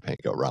Aryna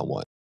Sabalenka round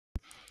 1.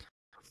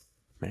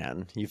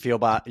 Man, you feel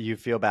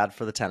bad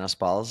for the tennis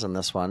balls in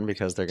this one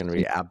because they're going to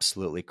be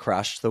absolutely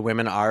crushed. The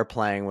women are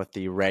playing with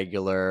the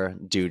regular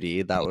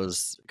duty. That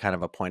was kind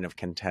of a point of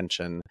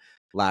contention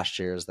last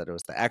year, is that it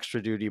was the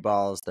extra duty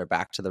balls. They're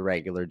back to the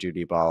regular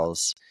duty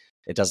balls.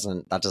 That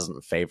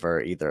doesn't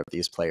favor either of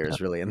these players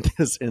really in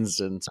this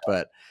instance.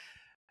 But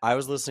I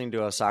was listening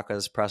to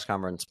Osaka's press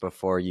conference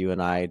before you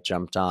and I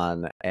jumped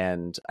on,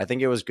 and I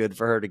think it was good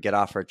for her to get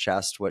off her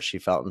chest what she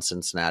felt in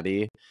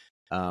Cincinnati.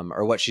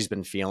 Or what she's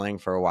been feeling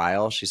for a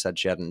while. She said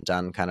she hadn't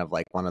done kind of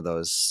like one of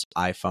those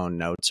iPhone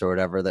notes or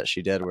whatever that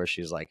she did where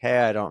she's like, hey,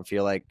 I don't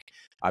feel like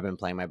I've been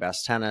playing my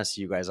best tennis.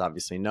 You guys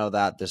obviously know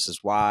that. This is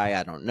why.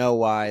 I don't know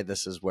why.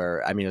 This is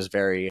where, I mean, it's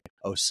very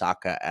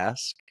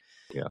Osaka-esque.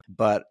 Yeah.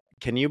 But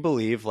can you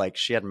believe like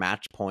she had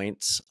match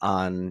points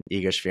on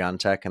Iga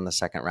Swiatek in the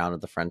second round of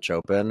the French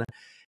Open?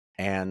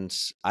 And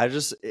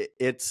this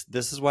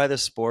is why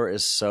this sport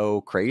is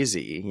so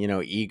crazy. You know,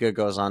 Iga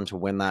goes on to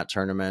win that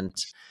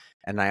tournament.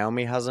 And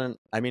Naomi hasn't.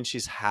 I mean,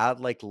 she's had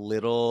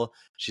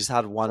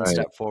one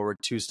step forward,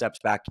 2 steps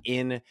back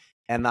in,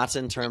 and that's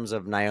in terms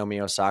of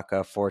Naomi Osaka,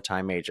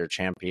 4-time major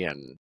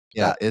champion.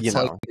 Yeah, it's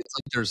like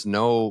there's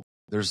no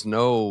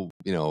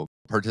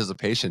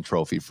participation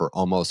trophy for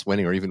almost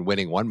winning or even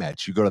winning one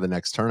match. You go to the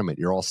next tournament,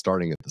 you're all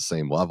starting at the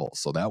same level.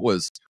 So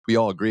we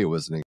all agree it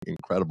was an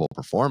incredible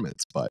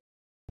performance, but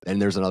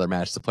and there's another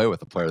match to play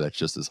with a player that's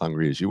just as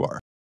hungry as you are.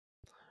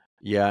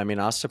 Yeah, I mean,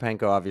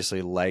 Ostapenko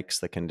obviously likes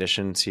the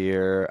conditions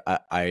here.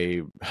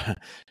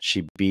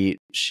 She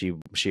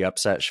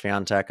upset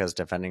Swiatek as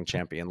defending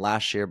champion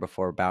last year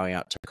before bowing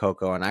out to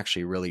Coco in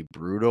actually really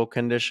brutal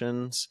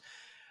conditions.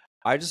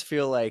 I just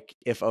feel like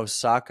if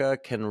Osaka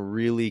can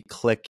really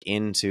click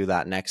into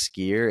that next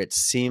gear, it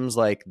seems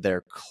like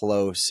they're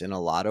close in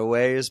a lot of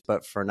ways.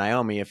 But for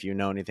Naomi, if you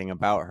know anything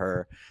about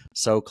her,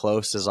 so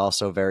close is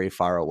also very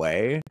far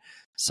away.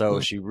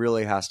 So she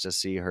really has to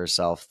see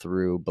herself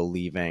through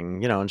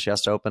believing, and she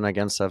has to open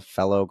against a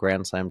fellow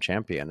Grand Slam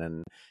champion.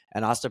 And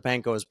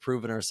Ostapenko has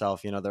proven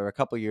herself. There were a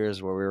couple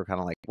years where we were kind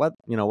of like,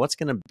 what's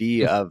going to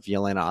be of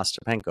Yelena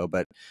Ostapenko?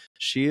 But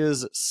she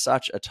is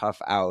such a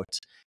tough out.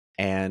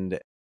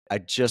 And I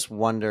just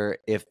wonder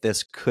if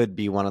this could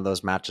be one of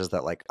those matches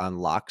that like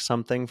unlock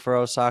something for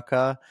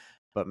Osaka.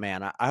 But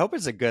man, I hope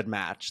it's a good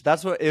match.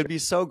 That's what it would be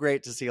so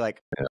great to see, like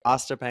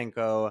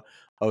Ostapenko,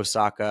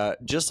 Osaka,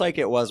 just like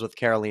it was with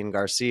Caroline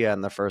Garcia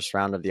in the first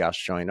round of the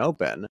Australian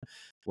Open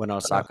when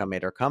Osaka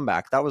made her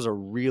comeback. That was a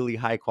really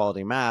high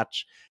quality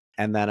match.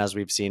 And then, as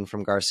we've seen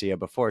from Garcia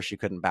before, she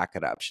couldn't back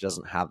it up. She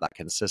doesn't have that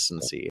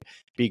consistency.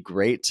 Be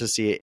great to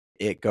see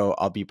it go.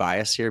 I'll be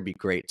biased here. Be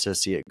great to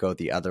see it go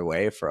the other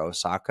way for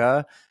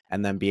Osaka,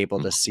 and then be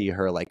able to see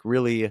her like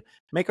really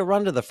make a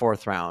run to the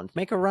fourth round,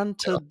 make a run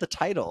to the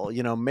title.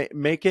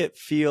 Make it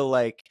feel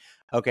like,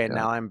 okay,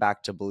 now I'm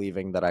back to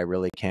believing that I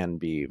really can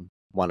be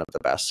one of the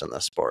best in the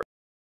sport.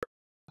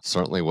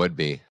 Certainly would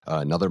be.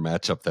 Another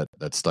matchup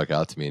that stuck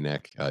out to me,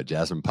 Nick.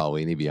 Jasmine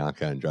Paolini,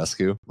 Bianca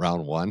Andreescu,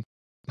 round 1.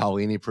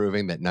 Paolini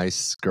proving that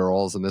nice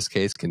girls in this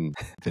case can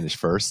finish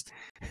first.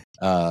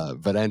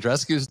 But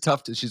Andreescu's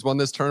tough. She's won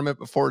this tournament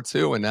before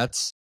too, and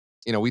that's,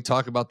 we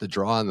talk about the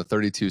draw on the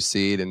 32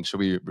 seed and should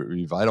we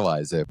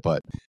revitalize it,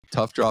 but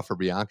tough draw for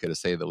Bianca to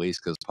say the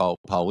least, because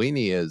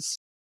Paolini is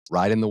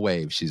riding the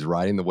wave. She's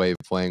riding the wave,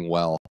 playing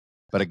well.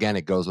 But again,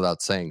 it goes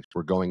without saying,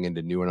 we're going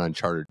into new and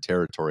uncharted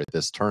territory at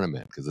this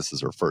tournament because this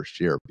is her first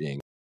year being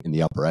in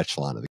the upper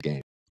echelon of the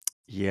game.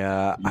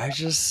 Yeah,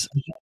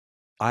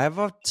 I have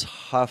a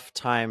tough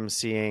time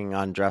seeing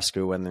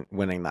Andreescu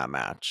winning that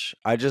match.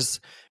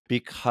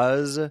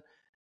 Because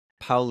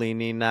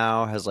Paolini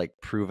now has like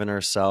proven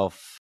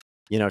herself,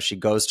 she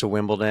goes to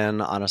Wimbledon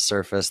on a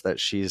surface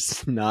that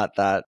she's not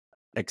that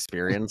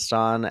experienced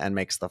on and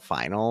makes the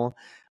final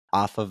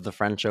off of the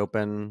French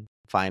Open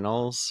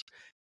finals,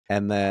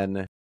 and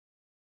then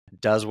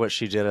does what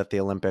she did at the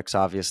Olympics,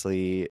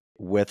 obviously,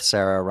 with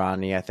Sarah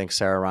Rani. I think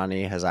Sarah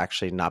Rani has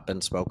actually not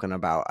been spoken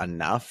about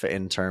enough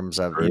in terms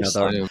of,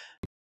 the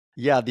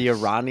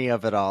Irani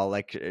of it all.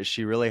 Like,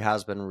 she really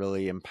has been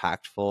really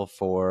impactful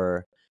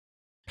for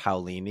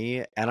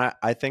Paolini. And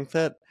I think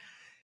that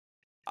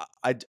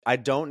I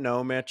don't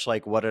know, Mitch,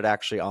 like what it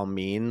actually all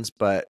means,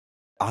 but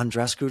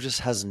Andreescu just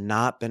has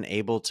not been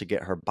able to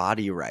get her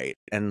body right.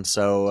 And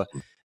so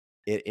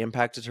it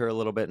impacted her a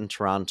little bit in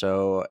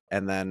Toronto.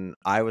 And then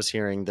I was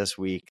hearing this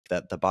week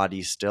that the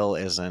body still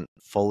isn't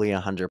fully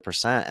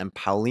 100%. And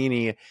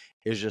Paolini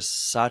is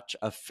just such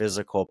a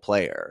physical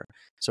player.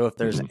 So if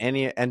there's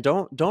any, and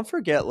don't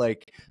forget,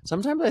 like,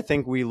 sometimes I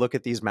think we look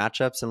at these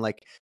matchups and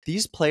like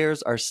these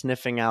players are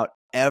sniffing out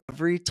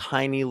every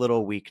tiny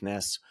little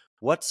weakness.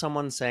 What's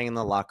someone saying in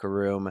the locker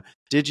room?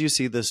 Did you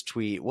see this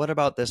tweet? What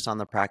about this on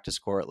the practice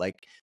court? Like,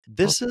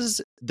 this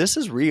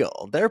is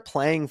real. They're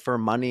playing for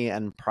money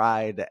and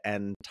pride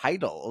and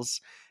titles.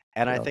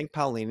 And I think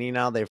Paolini,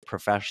 now they've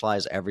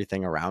professionalized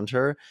everything around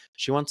her.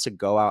 She wants to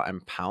go out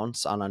and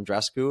pounce on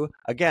Andreescu.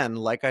 Again,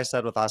 like I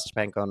said with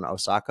Ostapenko and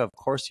Osaka, of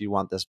course you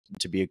want this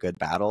to be a good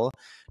battle.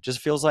 Just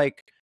feels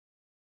like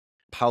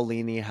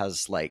Paolini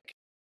has like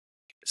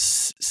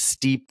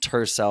steeped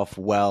herself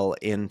well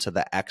into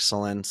the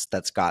excellence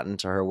that's gotten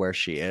to her where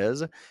she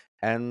is.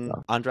 And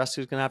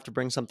Andreescu's going to have to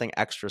bring something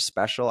extra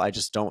special. I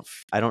don't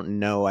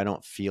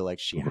feel like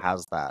she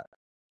has that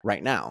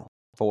right now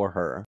for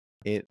her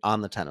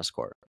on the tennis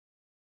court.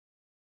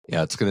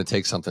 Yeah, it's going to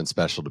take something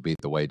special to beat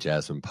the way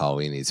Jasmine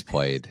Paolini's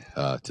played,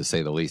 to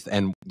say the least.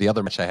 And the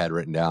other match I had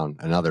written down,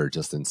 another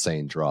just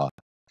insane draw.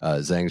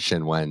 Zhang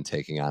Xinwen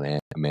taking on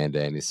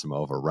Amanda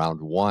Anisimova.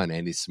 Round 1,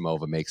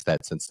 Anisimova makes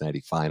that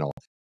Cincinnati final,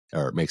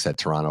 or makes that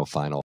Toronto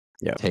final,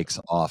 takes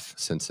off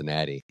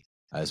Cincinnati.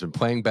 Has been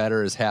playing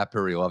better, is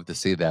happier. We love to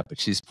see that, but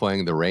she's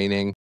playing the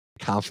reigning,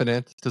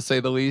 confident, to say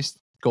the least,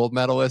 gold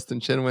medalist in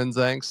Xinwen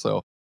Zhang.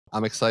 So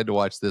I'm excited to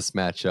watch this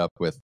matchup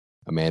with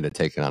Amanda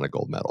taking on a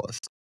gold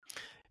medalist.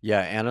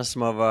 Yeah,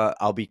 Anisimova,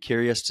 I'll be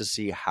curious to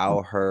see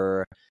how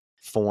her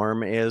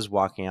form is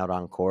walking out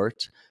on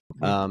court.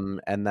 And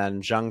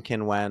then Zhang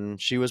Qinwen,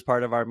 she was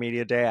part of our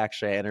media day.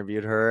 Actually, I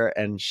interviewed her,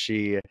 and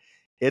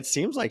it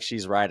seems like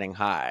she's riding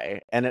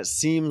high. And it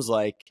seems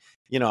like,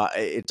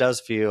 it does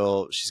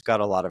feel she's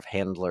got a lot of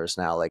handlers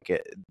now. Like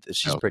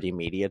she's pretty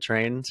media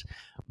trained,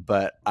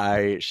 but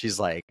she's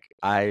like,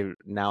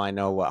 now I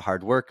know what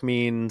hard work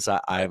means.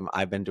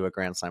 I've been to a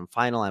Grand Slam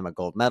final. I'm a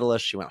gold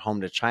medalist. She went home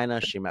to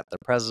China. She met the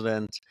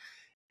president.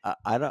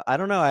 I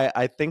don't know.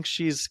 I think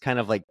she's kind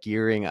of like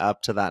gearing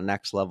up to that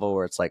next level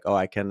where it's like, oh,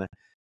 I can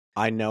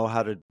I know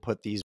how to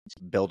put these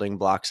building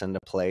blocks into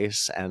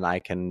place and I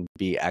can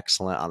be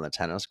excellent on the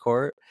tennis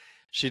court.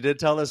 She did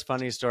tell this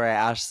funny story.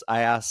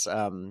 I asked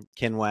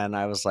Kinwen,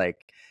 I was like,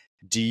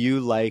 do you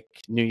like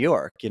New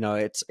York? You know,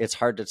 it's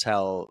hard to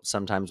tell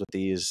sometimes with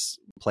these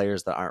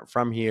players that aren't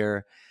from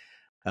here.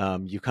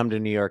 You come to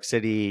New York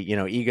City, you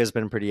know, Iga's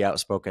been pretty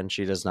outspoken.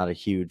 She is not a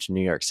huge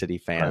New York City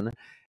fan. Right.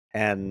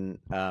 And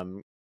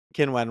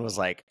Kinwen was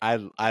like,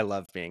 I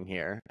love being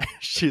here.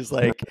 She's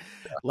like,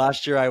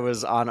 last year I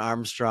was on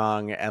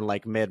Armstrong and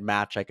like mid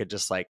match, I could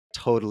just like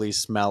totally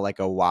smell like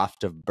a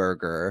waft of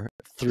burger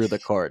through the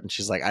court. And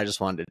she's like, I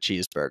just wanted a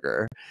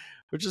cheeseburger,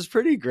 which is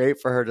pretty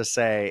great for her to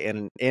say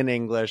in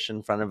English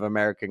in front of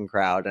American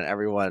crowd. And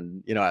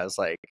everyone, you know, I was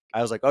like,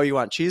 oh, you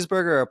want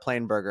cheeseburger or a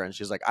plain burger? And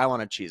she's like, I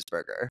want a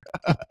cheeseburger.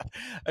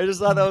 I just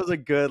thought that was a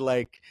good,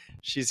 like,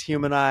 she's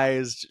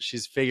humanized.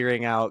 She's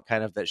figuring out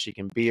kind of that she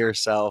can be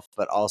herself,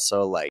 but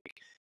also like,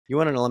 you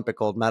win an Olympic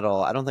gold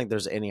medal. I don't think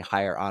there's any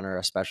higher honor,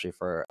 especially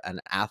for an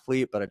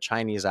athlete, but a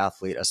Chinese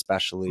athlete,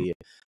 especially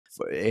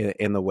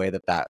in the way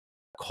that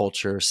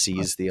culture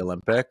sees the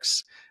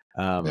Olympics.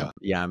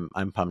 Yeah,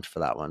 I'm pumped for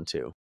that one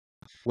too.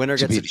 Winner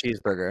gets a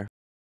cheeseburger.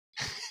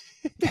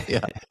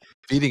 Yeah,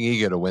 beating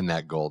Iga to win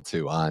that gold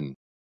too on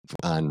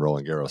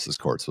Roland Garros'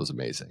 courts was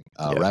amazing.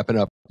 Wrapping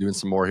up, doing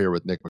some more here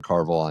with Nick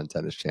McCarvel on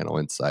Tennis Channel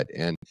Insight,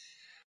 and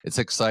it's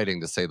exciting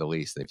to say the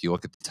least. If you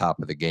look at the top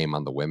of the game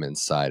on the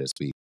women's side, as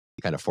we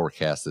kind of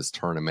forecast this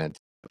tournament,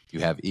 you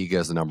have Iga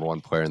as the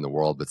 #1 player in the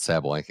world, but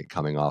Sabalenka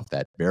coming off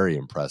that very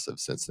impressive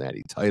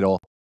Cincinnati title.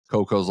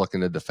 Coco's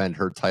looking to defend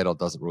her title,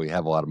 doesn't really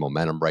have a lot of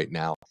momentum right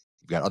now.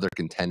 You've got other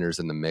contenders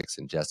in the mix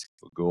in Jessica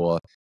Pegula,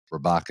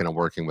 Rybakina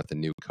working with a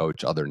new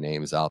coach, other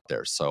names out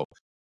there. So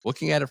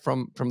looking at it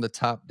from the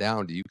top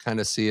down, do you kind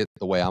of see it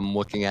the way I'm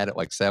looking at it?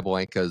 Like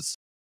Sabalenka's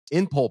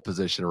in pole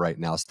position right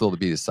now, still to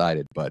be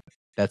decided, but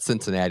that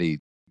Cincinnati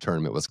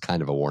tournament was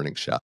kind of a warning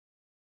shot.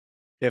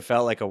 It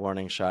felt like a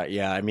warning shot.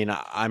 Yeah. I mean,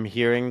 I'm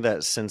hearing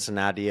that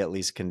Cincinnati, at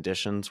least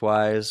conditions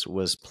wise,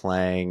 was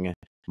playing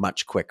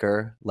much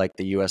quicker. Like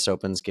the US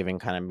Open's giving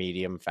kind of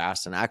medium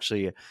fast. And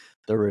actually,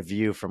 the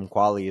review from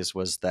Qualies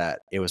was that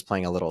it was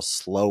playing a little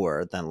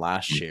slower than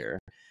last year.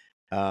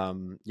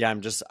 Yeah,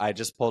 I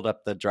just pulled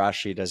up the draw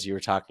sheet as you were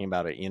talking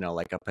about it, you know,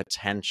 like a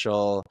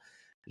potential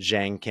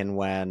Zhang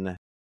Qinwen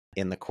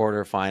in the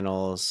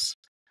quarterfinals.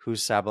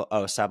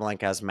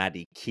 Sabalenka has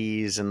Maddie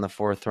Keys in the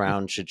 4th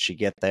round. Should she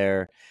get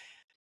there?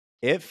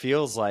 It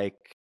feels like,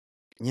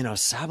 you know,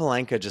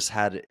 Sabalenka just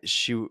had,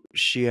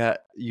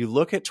 you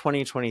look at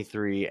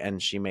 2023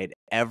 and she made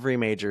every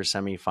major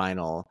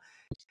semifinal.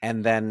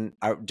 And then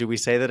do we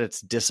say that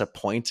it's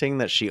disappointing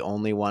that she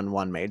only won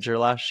one major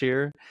last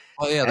year?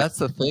 Well, yeah, that's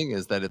the thing,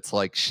 is that it's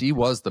like she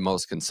was the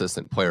most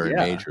consistent player in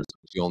majors.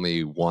 She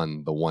only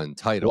won the one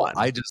title.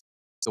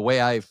 The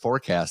way I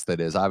forecast it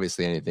is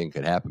obviously anything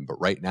could happen. But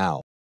right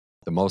now,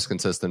 the most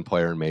consistent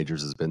player in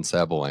majors has been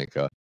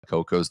Sabalenka.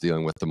 Coco's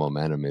dealing with the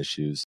momentum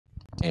issues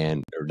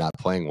and they're not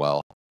playing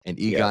well. And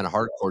Iga on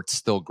hard court's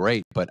still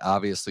great, but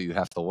obviously you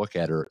have to look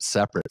at her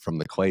separate from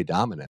the clay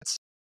dominance.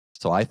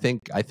 So I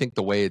think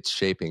the way it's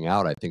shaping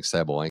out, I think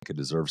Sabalenka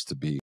deserves to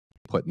be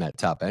put in that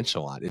top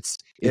echelon.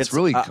 It's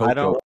really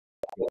Coco.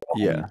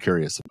 I'm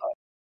curious about,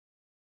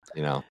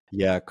 you know.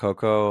 Yeah,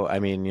 Coco, I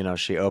mean, you know,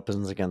 she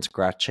opens against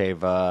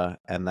Gracheva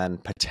and then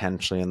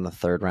potentially in the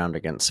 3rd round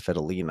against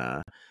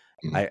Svitolina.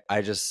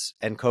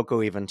 And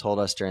Coco even told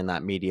us during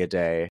that media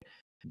day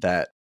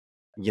that,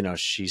 you know,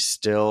 she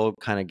still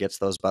kind of gets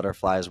those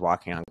butterflies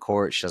walking on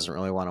court. She doesn't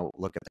really want to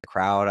look at the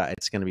crowd.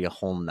 It's going to be a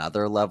whole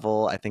nother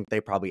level. I think they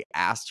probably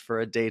asked for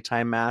a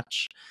daytime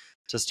match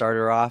to start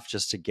her off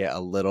just to get a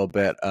little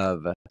bit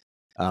of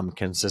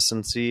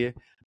consistency.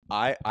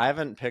 I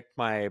haven't picked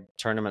my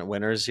tournament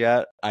winners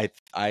yet. I'd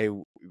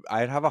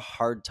have a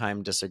hard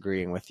time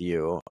disagreeing with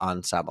you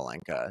on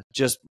Sabalenka,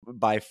 just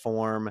by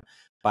form,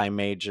 by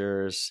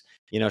majors.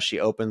 You know,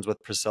 she opens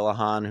with Priscilla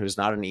Hahn, who's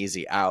not an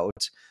easy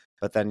out,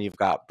 but then you've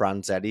got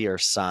Bronzetti or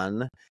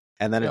Sun,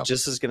 and then it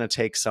just is going to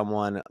take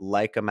someone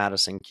like a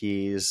Madison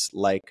Keys,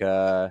 like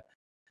a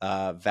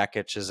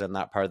Vekic is in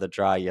that part of the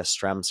draw,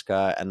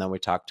 Yastremska, and then we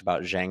talked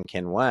about Zhang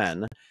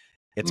Qinwen.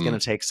 It's going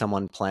to take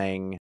someone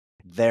playing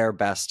their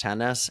best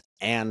tennis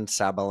and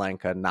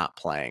Sabalenka not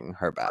playing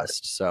her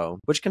best. So,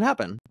 which can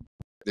happen.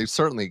 They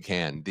certainly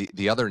can.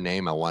 The other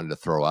name I wanted to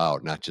throw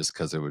out, not just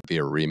because it would be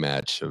a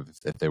rematch of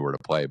if they were to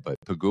play, but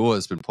Pegula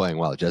has been playing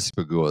well.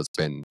 Jessica Pegula has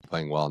been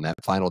playing well, and that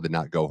final did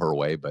not go her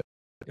way, but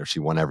you know, she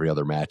won every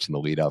other match in the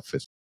lead up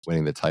with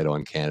winning the title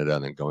in Canada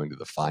and then going to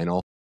the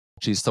final.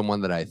 She's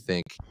someone that I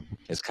think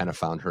has kind of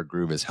found her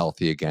groove, is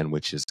healthy again,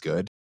 which is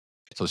good.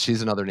 So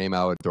she's another name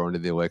I would throw into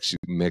the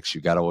mix.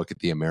 You got to look at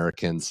the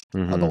Americans.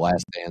 The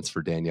last dance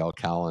for Danielle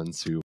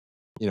Collins, who,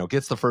 you know,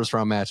 gets the 1st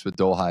round match with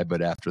Dolhai,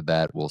 but after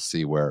that, we'll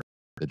see where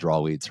the draw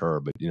leads her.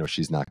 But, you know,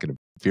 she's not going to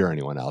fear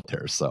anyone out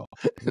there. So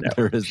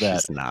there is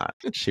that. She's not.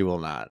 She will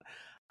not.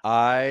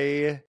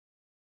 Well,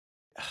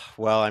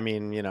 I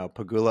mean, you know,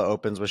 Pegula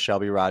opens with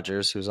Shelby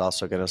Rogers, who's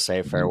also going to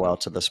say farewell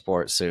to the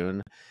sport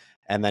soon.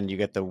 And then you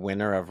get the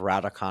winner of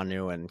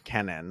Raducanu and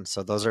Kenin.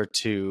 So those are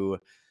two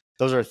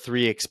those are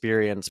three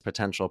experienced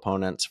potential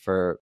opponents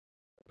for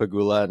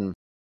Pegula. And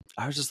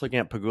I was just looking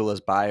at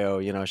Pegula's bio.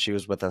 You know, she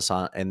was with us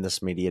in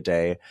this media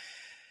day.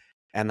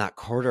 And that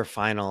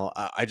quarterfinal,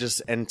 I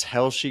just,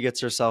 until she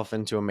gets herself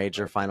into a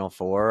major Final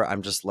Four,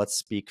 I'm just, let's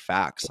speak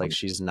facts. Like,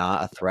 she's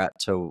not a threat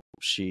to,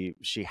 she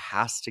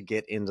has to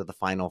get into the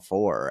Final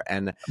Four.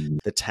 And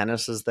the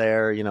tennis is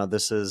there. You know,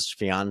 this is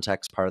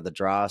Fiontek's part of the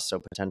draw. So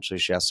potentially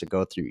she has to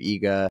go through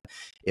Iga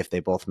if they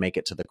both make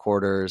it to the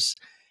quarters.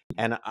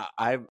 And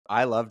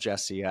I love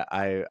Jessie.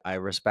 I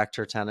respect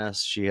her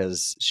tennis. She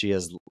has,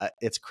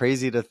 it's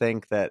crazy to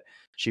think that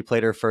she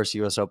played her first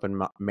US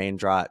Open main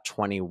draw at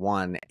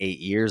 21 8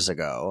 years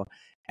ago.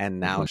 And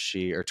now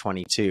or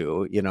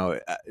 22, you know,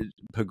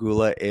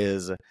 Pegula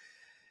is,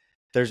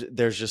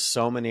 there's just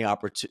so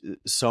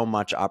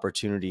much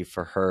opportunity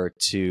for her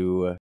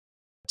to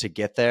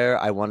get there.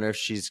 I wonder if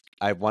she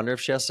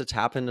has to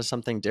tap into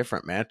something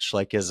different, Mitch.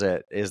 Like, is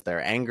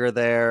there anger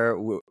there?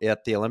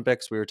 At the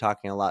Olympics, we were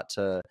talking a lot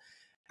to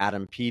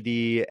Adam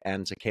Peaty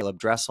and to Caleb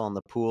Dressel in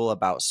the pool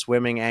about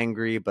swimming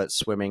angry, but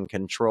swimming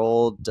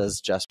controlled. Does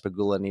Jess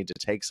Pegula need to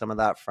take some of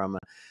that from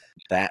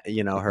that,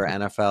 you know, her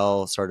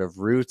NFL sort of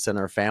roots and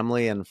her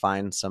family and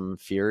find some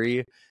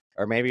fury?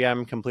 Or maybe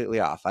I'm completely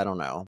off. I don't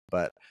know.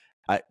 But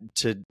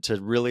to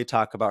really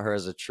talk about her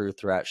as a true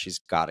threat, she's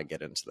got to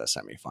get into the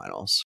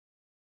semifinals.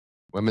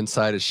 Women's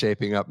side is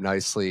shaping up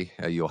nicely.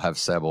 You'll have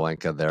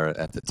Sabalenka there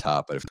at the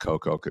top, but if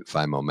Coco could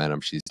find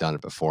momentum, she's done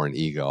it before, and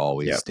Iga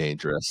always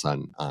dangerous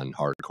on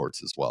hard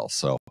courts as well.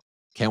 So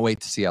can't wait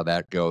to see how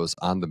that goes.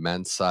 On the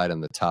men's side,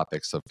 on the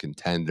topics of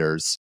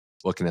contenders,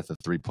 looking at the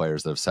three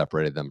players that have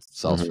separated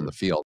themselves from the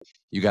field,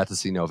 you got to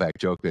see Novak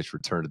Djokovic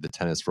return to the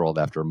tennis world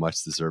after a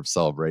much-deserved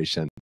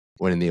celebration,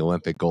 winning the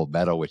Olympic gold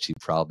medal, which he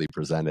proudly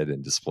presented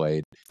and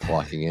displayed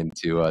walking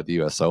into the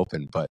U.S.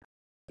 Open. But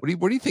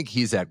where do you think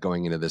he's at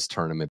going into this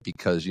tournament?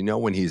 Because, you know,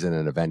 when he's in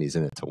an event, he's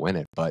in it to win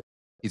it. But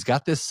he's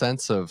got this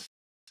sense of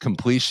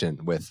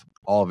completion with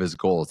all of his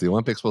goals. The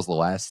Olympics was the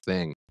last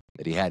thing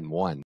that he hadn't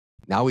won.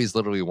 Now he's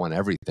literally won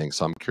everything.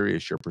 So I'm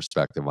curious your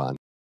perspective on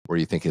where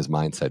you think his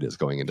mindset is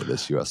going into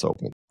this U.S.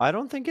 Open. I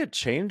don't think it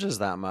changes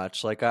that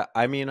much. Like,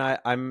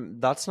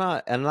 that's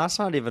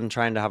not even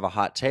trying to have a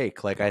hot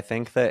take. Like, I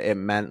think that it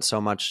meant so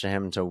much to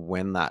him to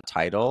win that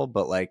title,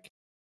 but like,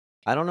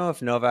 I don't know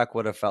if Novak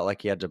would have felt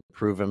like he had to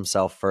prove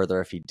himself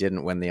further if he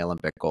didn't win the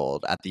Olympic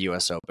gold at the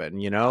US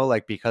Open, you know,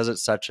 like, because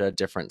it's such a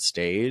different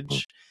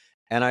stage.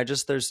 And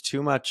there's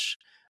too much.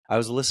 I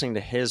was listening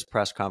to his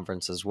press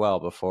conference as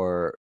well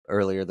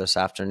earlier this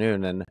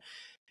afternoon. And,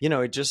 you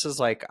know, it just is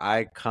like,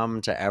 I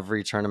come to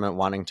every tournament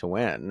wanting to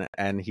win,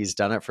 and he's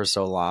done it for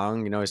so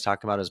long. You know, he's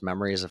talking about his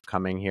memories of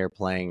coming here,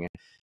 playing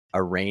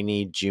a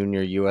rainy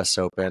junior US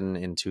Open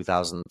in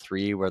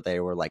 2003, where they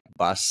were like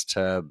bused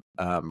to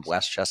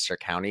Westchester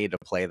County to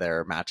play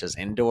their matches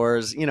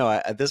indoors. You know,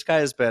 this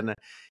guy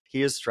he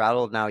has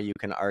straddled now, you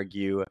can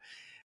argue.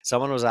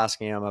 Someone was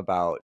asking him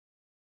about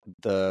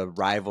the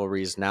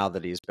rivalries now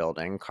that he's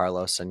building.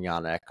 Carlos and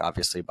Jannik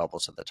obviously bubble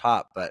to the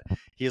top, but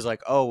he's like,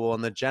 oh, well,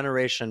 in the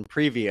generation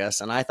previous,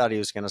 and I thought he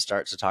was going to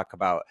start to talk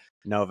about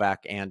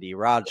Novak, Andy,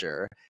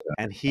 Roger,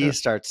 and he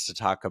starts to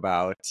talk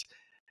about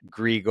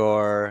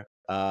Grigor,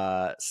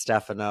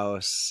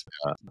 Stefanos,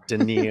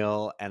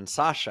 Daniil, and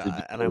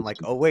Sasha. And I'm like,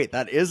 oh wait,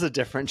 that is a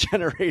different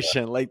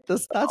generation. Like,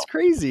 that's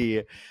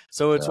crazy.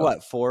 So it's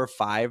what, 4 or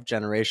 5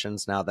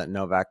 generations now that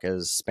Novak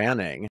is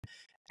spanning.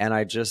 And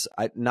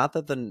not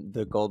that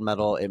the gold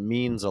medal, it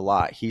means a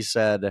lot. He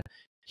said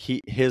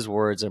his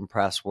words in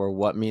press were,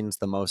 what means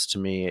the most to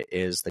me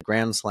is the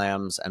Grand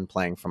Slams and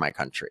playing for my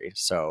country.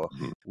 So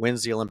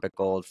wins the Olympic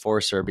gold for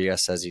Serbia,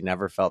 says he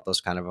never felt those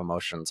kind of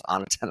emotions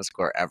on a tennis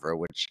court ever,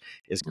 which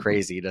is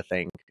crazy to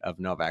think of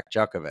Novak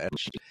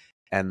Djokovic.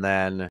 And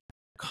then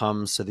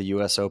comes to the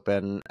US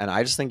Open, and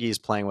I just think he's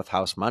playing with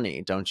house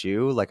money, don't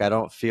you? Like, I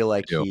don't feel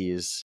like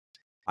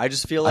I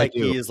just feel like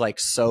he's like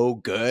so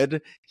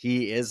good.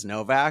 He is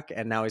Novak,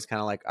 and now he's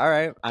kind of like, all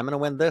right, I'm gonna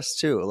win this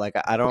too. Like,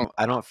 I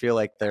don't feel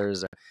like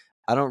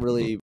I don't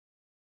really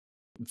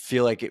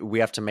feel like we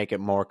have to make it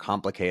more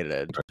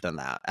complicated than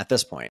that at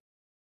this point.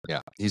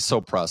 Yeah, he's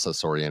so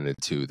process oriented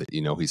too that,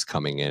 you know, he's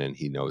coming in and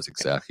he knows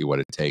exactly what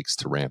it takes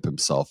to ramp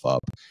himself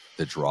up.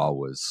 The draw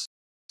was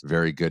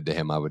very good to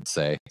him, I would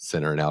say.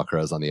 Sinner and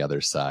Alcaraz on the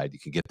other side. You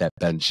can get that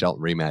Ben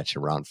Shelton rematch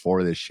in round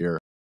 4 this year,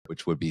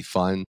 which would be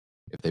fun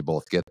if they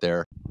both get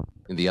there.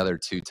 And the other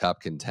 2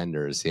 top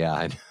contenders,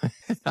 and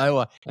I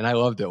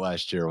loved it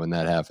last year when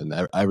that happened,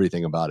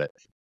 everything about it.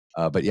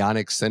 But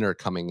Jannik Sinner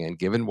coming in,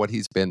 given what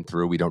he's been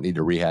through, we don't need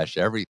to rehash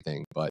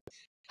everything, but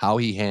how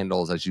he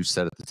handles, as you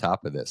said at the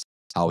top of this,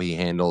 how he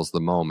handles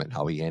the moment,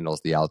 how he handles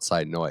the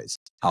outside noise,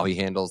 how he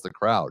handles the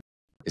crowd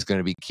is going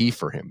to be key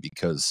for him,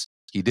 because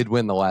he did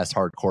win the last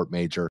hard court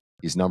major.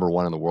 He's number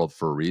 1 in the world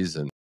for a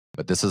reason,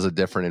 but this is a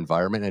different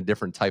environment and a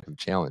different type of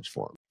challenge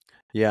for him.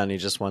 Yeah, and he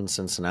just won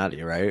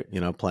Cincinnati, right?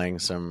 You know, playing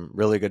some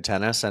really good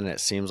tennis, and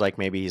it seems like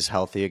maybe he's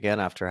healthy again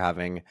after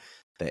having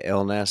the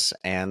illness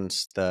and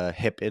the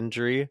hip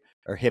injury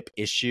or hip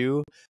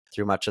issue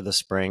through much of the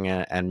spring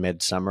and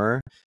midsummer,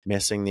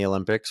 missing the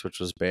Olympics, which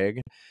was big.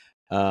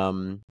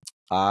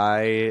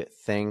 I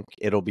think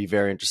it'll be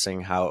very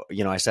interesting how,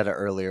 I said it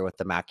earlier with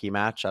the Mackey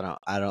match.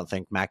 I don't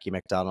think Mackey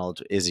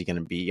McDonald, is he going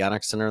to beat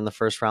Jannik Sinner in the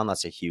first round?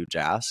 That's a huge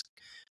ask.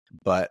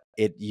 But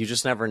you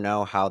just never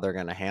know how they're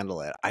going to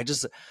handle it.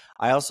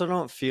 I also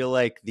don't feel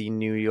like the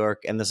New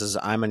York, and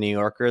I'm a New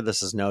Yorker,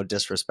 this is no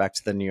disrespect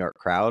to the New York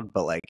crowd,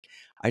 but like,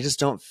 I just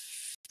don't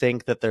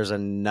think that there's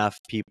enough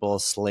people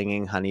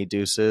slinging honey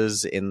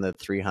deuces in the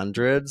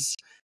 300s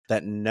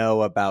that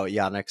know about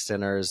Jannik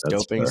Sinner's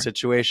doping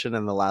situation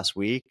in the last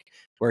week,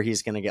 where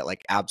he's going to get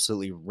like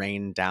absolutely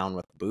rained down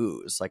with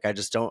booze. Like, I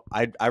just don't,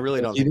 I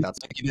really don't think that's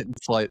like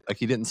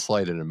he didn't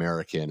slight an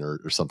American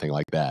or something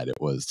like that. It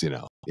was,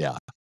 yeah.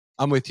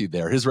 I'm with you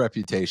there. His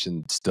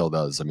reputation still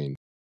does. I mean,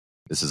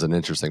 this is an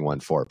interesting one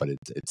for it, but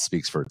it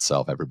speaks for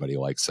itself. Everybody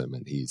likes him,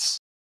 and he's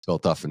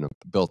built up in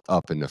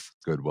the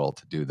goodwill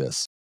to do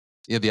this.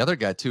 Yeah, the other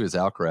guy too is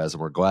Alcaraz,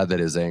 and we're glad that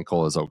his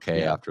ankle is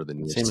okay after the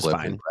knee slip.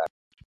 Fine.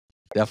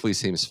 Definitely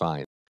seems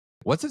fine.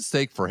 What's at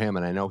stake for him?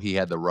 And I know he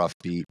had the rough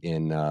beat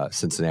in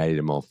Cincinnati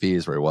to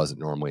Monfils, where he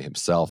wasn't normally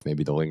himself.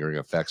 Maybe the lingering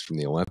effects from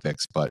the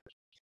Olympics, but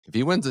if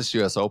he wins this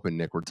U.S. Open,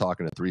 Nick, we're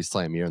talking a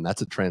 3-slam year, and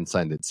that's a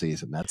transcendent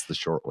season. That's the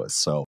short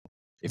list. So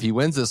if he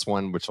wins this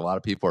one, which a lot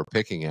of people are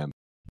picking him,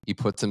 he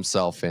puts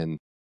himself in,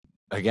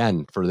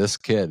 again, for this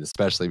kid,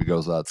 especially if he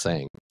goes without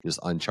saying, just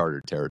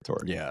uncharted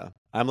territory. Yeah.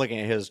 I'm looking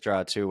at his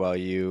draw too while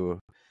you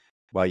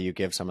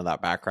give some of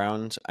that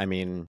background. I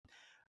mean,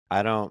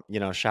 I don't,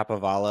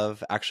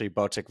 Shapovalov, actually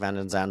Botic van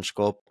den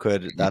Zandschulp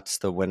that's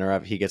the winner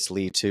of, he gets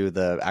lead to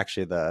the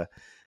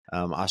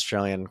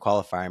Australian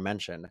qualifier I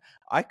mentioned.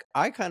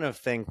 I kind of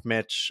think,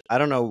 Mitch, I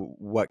don't know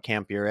what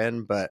camp you're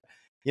in, but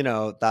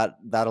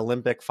that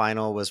Olympic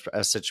final was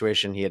a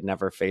situation he had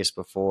never faced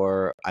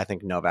before. I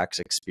think Novak's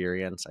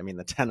experience, I mean,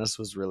 the tennis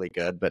was really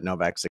good, but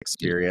Novak's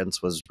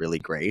experience was really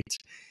great.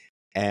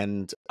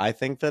 And I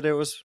think that it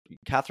was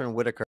Catherine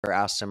Whitaker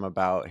asked him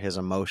about his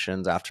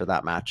emotions after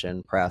that match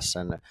in press,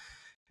 and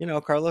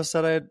Carlos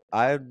said,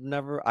 I've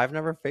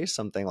never faced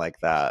something like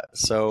that.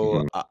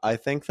 So I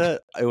think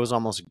that it was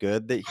almost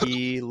good that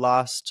he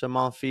lost to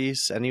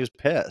Monfils, and he was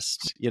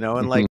pissed,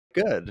 and like,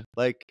 good.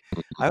 Like,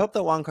 I hope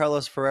that Juan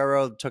Carlos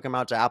Ferrero took him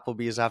out to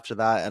Applebee's after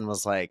that and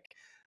was like,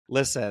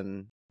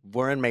 listen,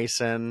 we're in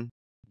Mason.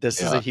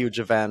 This is a huge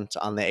event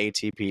on the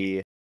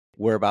ATP.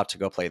 We're about to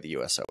go play the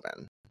US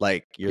Open.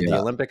 Like, you're the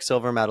Olympic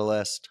silver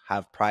medalist.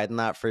 Have pride in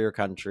that for your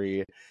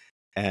country.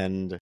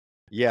 And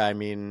yeah, I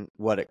mean,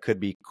 it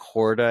could be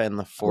Korda in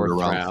the fourth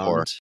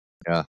round.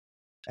 Yeah.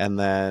 And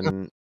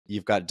then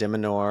you've got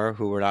Dimonor,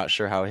 who we're not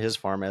sure how his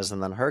form is.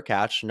 And then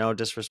Hurkacz, no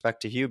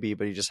disrespect to Hubie,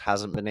 but he just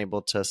hasn't been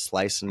able to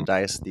slice and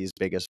dice these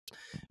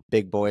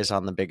big boys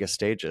on the biggest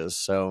stages.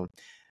 So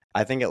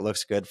I think it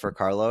looks good for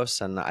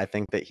Carlos. And I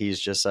think that he's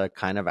just a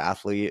kind of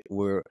athlete.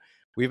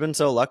 We've been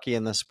so lucky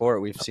in this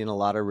sport. We've seen a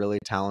lot of really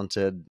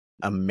talented,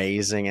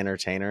 amazing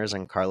entertainers,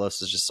 and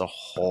Carlos is just a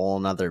whole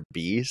nother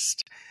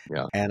beast.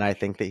 Yeah. And I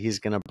think that he's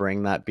going to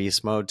bring that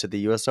beast mode to the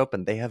US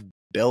Open. They have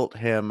built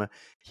him.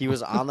 He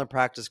was on the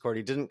practice court.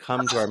 He didn't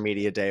come to our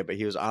media day, but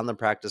he was on the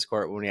practice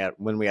court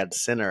when we had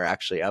Sinner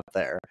actually up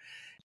there.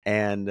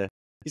 And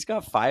he's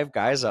got 5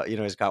 guys out.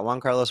 He's got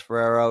Juan Carlos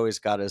Ferrero, he's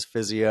got his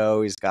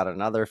physio, he's got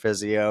another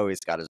physio,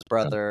 he's got his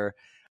brother.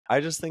 I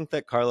just think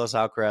that Carlos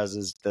Alcaraz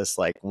is this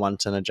like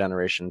once in a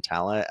generation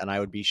talent, and I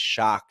would be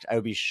shocked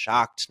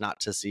not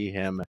to see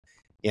him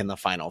in the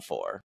Final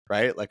Four,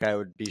 right? Like, I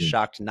would be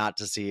shocked not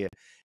to see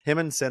him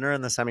and Sinner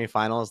in the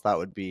semifinals. That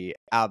would be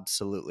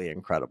absolutely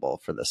incredible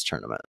for this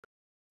tournament.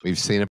 We've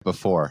seen it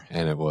before,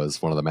 and it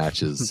was one of the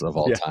matches of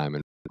all time.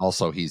 And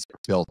also, he's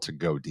built to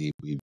go deep.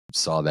 We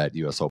saw that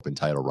U.S. Open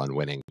title run,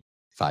 winning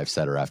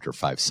 5-setter after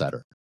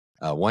 5-setter.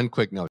 One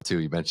quick note, too.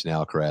 You mentioned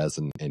Alcaraz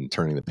and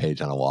turning the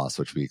page on a loss,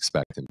 which we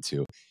expect him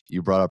to.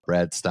 You brought up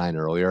Brad Stein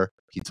earlier.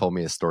 He told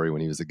me a story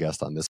when he was a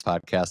guest on this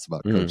podcast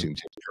about coaching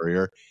Jim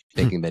Courier,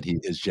 thinking that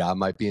his job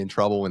might be in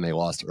trouble when they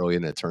lost early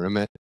in the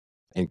tournament.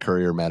 And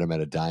Courier met him at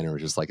a diner and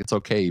was just like, it's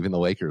okay, even the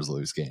Lakers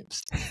lose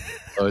games.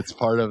 So it's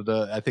part of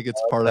the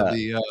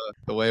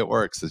way it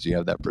works, is you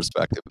have that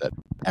perspective that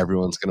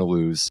everyone's going to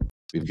lose.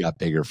 We've got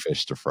bigger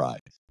fish to fry.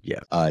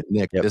 Yeah.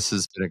 Nick, this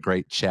has been a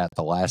great chat.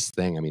 The last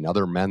thing, I mean,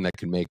 other men that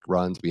can make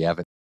runs, we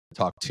haven't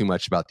talked too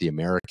much about the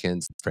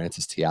Americans.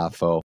 Francis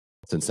Tiafoe,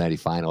 Cincinnati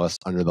finalist,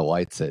 under the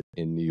lights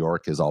in New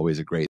York is always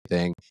a great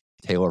thing.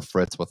 Taylor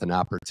Fritz with an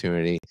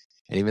opportunity.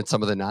 And even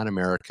some of the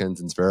non-Americans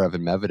and Zverev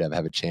and Medvedev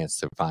have a chance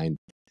to find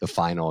the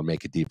final and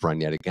make a deep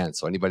run yet again.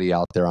 So anybody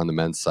out there on the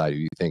men's side who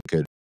you think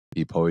could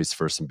be poised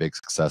for some big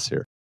success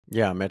here?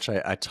 Yeah, Mitch,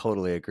 I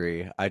totally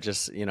agree. I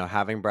just,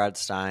 having Brad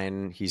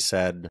Stein, he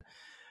said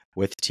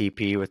with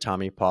TP, with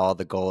Tommy Paul,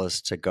 the goal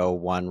is to go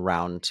one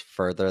round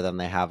further than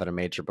they have at a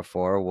major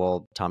before.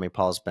 Well, Tommy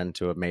Paul's been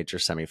to a major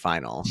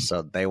semifinal,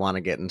 so they want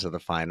to get into the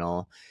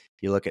final.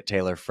 You look at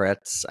Taylor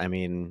Fritz. I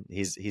mean,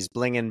 he's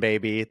blinging,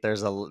 baby.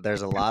 There's a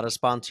lot of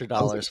sponsor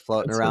dollars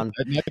floating around.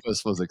 That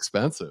necklace was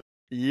expensive.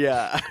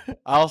 Yeah.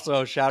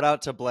 Also, shout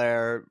out to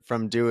Blair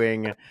from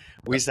doing.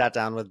 We sat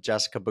down with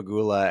Jessica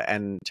Bagula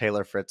and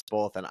Taylor Fritz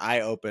both, and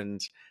I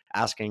opened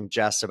asking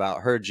Jess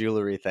about her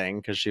jewelry thing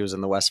because she was in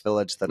the West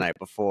Village the night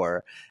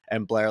before.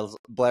 And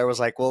Blair was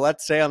like, "Well,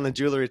 let's stay on the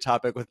jewelry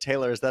topic with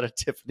Taylor. Is that a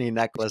Tiffany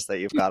necklace that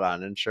you've got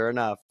on?" And sure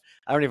enough,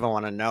 I don't even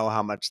want to know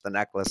how much the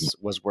necklace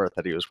was worth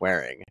that he was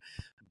wearing.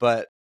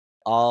 But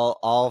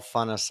all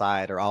fun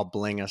aside, or all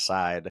bling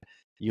aside,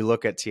 you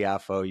look at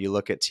Tiafoe, you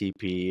look at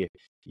TP,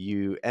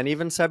 and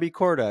even Sebi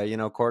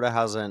Korda.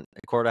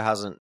 Korda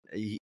hasn't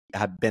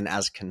have been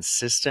as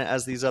consistent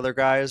as these other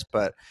guys,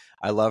 but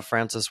I love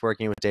Francis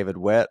working with David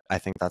Witt. I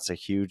think that's a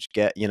huge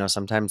get.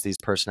 Sometimes these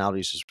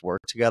personalities just work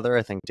together.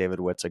 I think David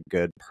Witt's a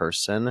good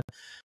person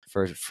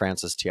for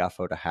Francis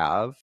Tiafoe to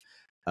have.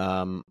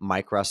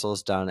 Mike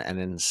Russell's done an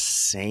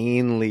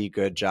insanely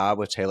good job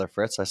with Taylor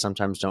Fritz. I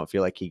sometimes don't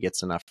feel like he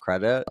gets enough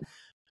credit.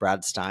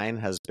 Brad Stein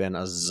has been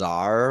a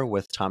czar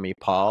with Tommy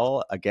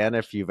Paul. Again,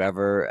 if you've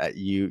ever,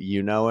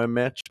 you know him,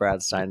 Mitch,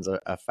 Brad Stein's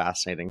a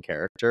fascinating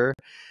character.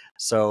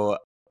 So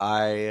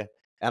I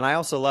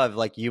also love,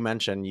 like you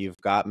mentioned, you've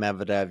got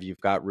Medvedev,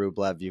 you've got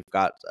Rublev, you've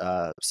got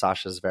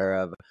Sasha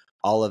Zverev,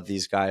 all of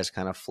these guys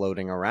kind of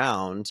floating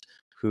around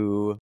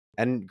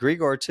and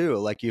Grigor too.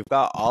 Like, you've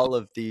got all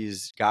of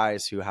these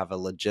guys who have a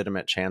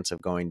legitimate chance of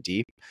going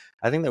deep.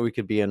 I think that we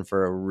could be in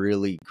for a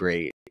really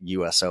great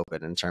US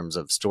Open in terms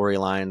of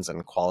storylines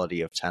and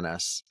quality of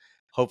tennis.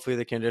 Hopefully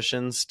the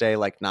conditions stay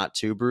not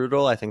too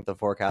brutal. I think the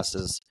forecast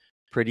is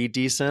pretty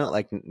decent,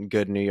 like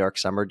good New York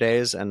summer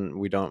days, and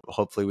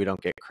hopefully we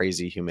don't get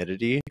crazy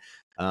humidity.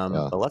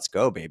 But let's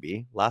go,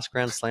 baby. Last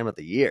Grand Slam of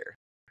the year.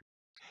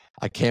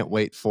 I can't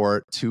wait for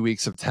it. 2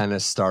 weeks of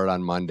tennis start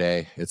on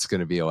Monday. It's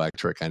going to be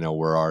electric. I know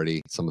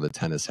some of the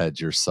tennis heads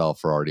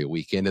yourself are already a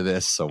week into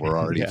this, so we're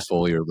already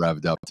fully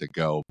revved up to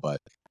go. But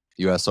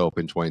US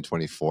Open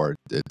 2024,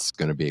 it's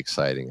going to be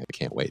exciting. I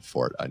can't wait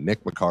for it.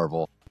 Nick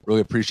McCarvel,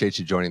 really appreciate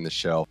you joining the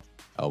show.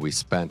 We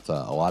spent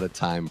a lot of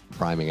time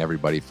priming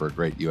everybody for a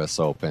great US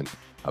Open.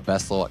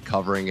 Best of luck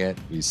covering it.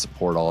 We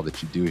support all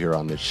that you do here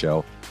on this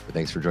show. But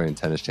thanks for joining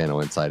Tennis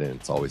Channel Insight, and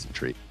it's always a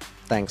treat.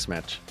 Thanks,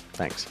 Mitch.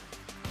 Thanks.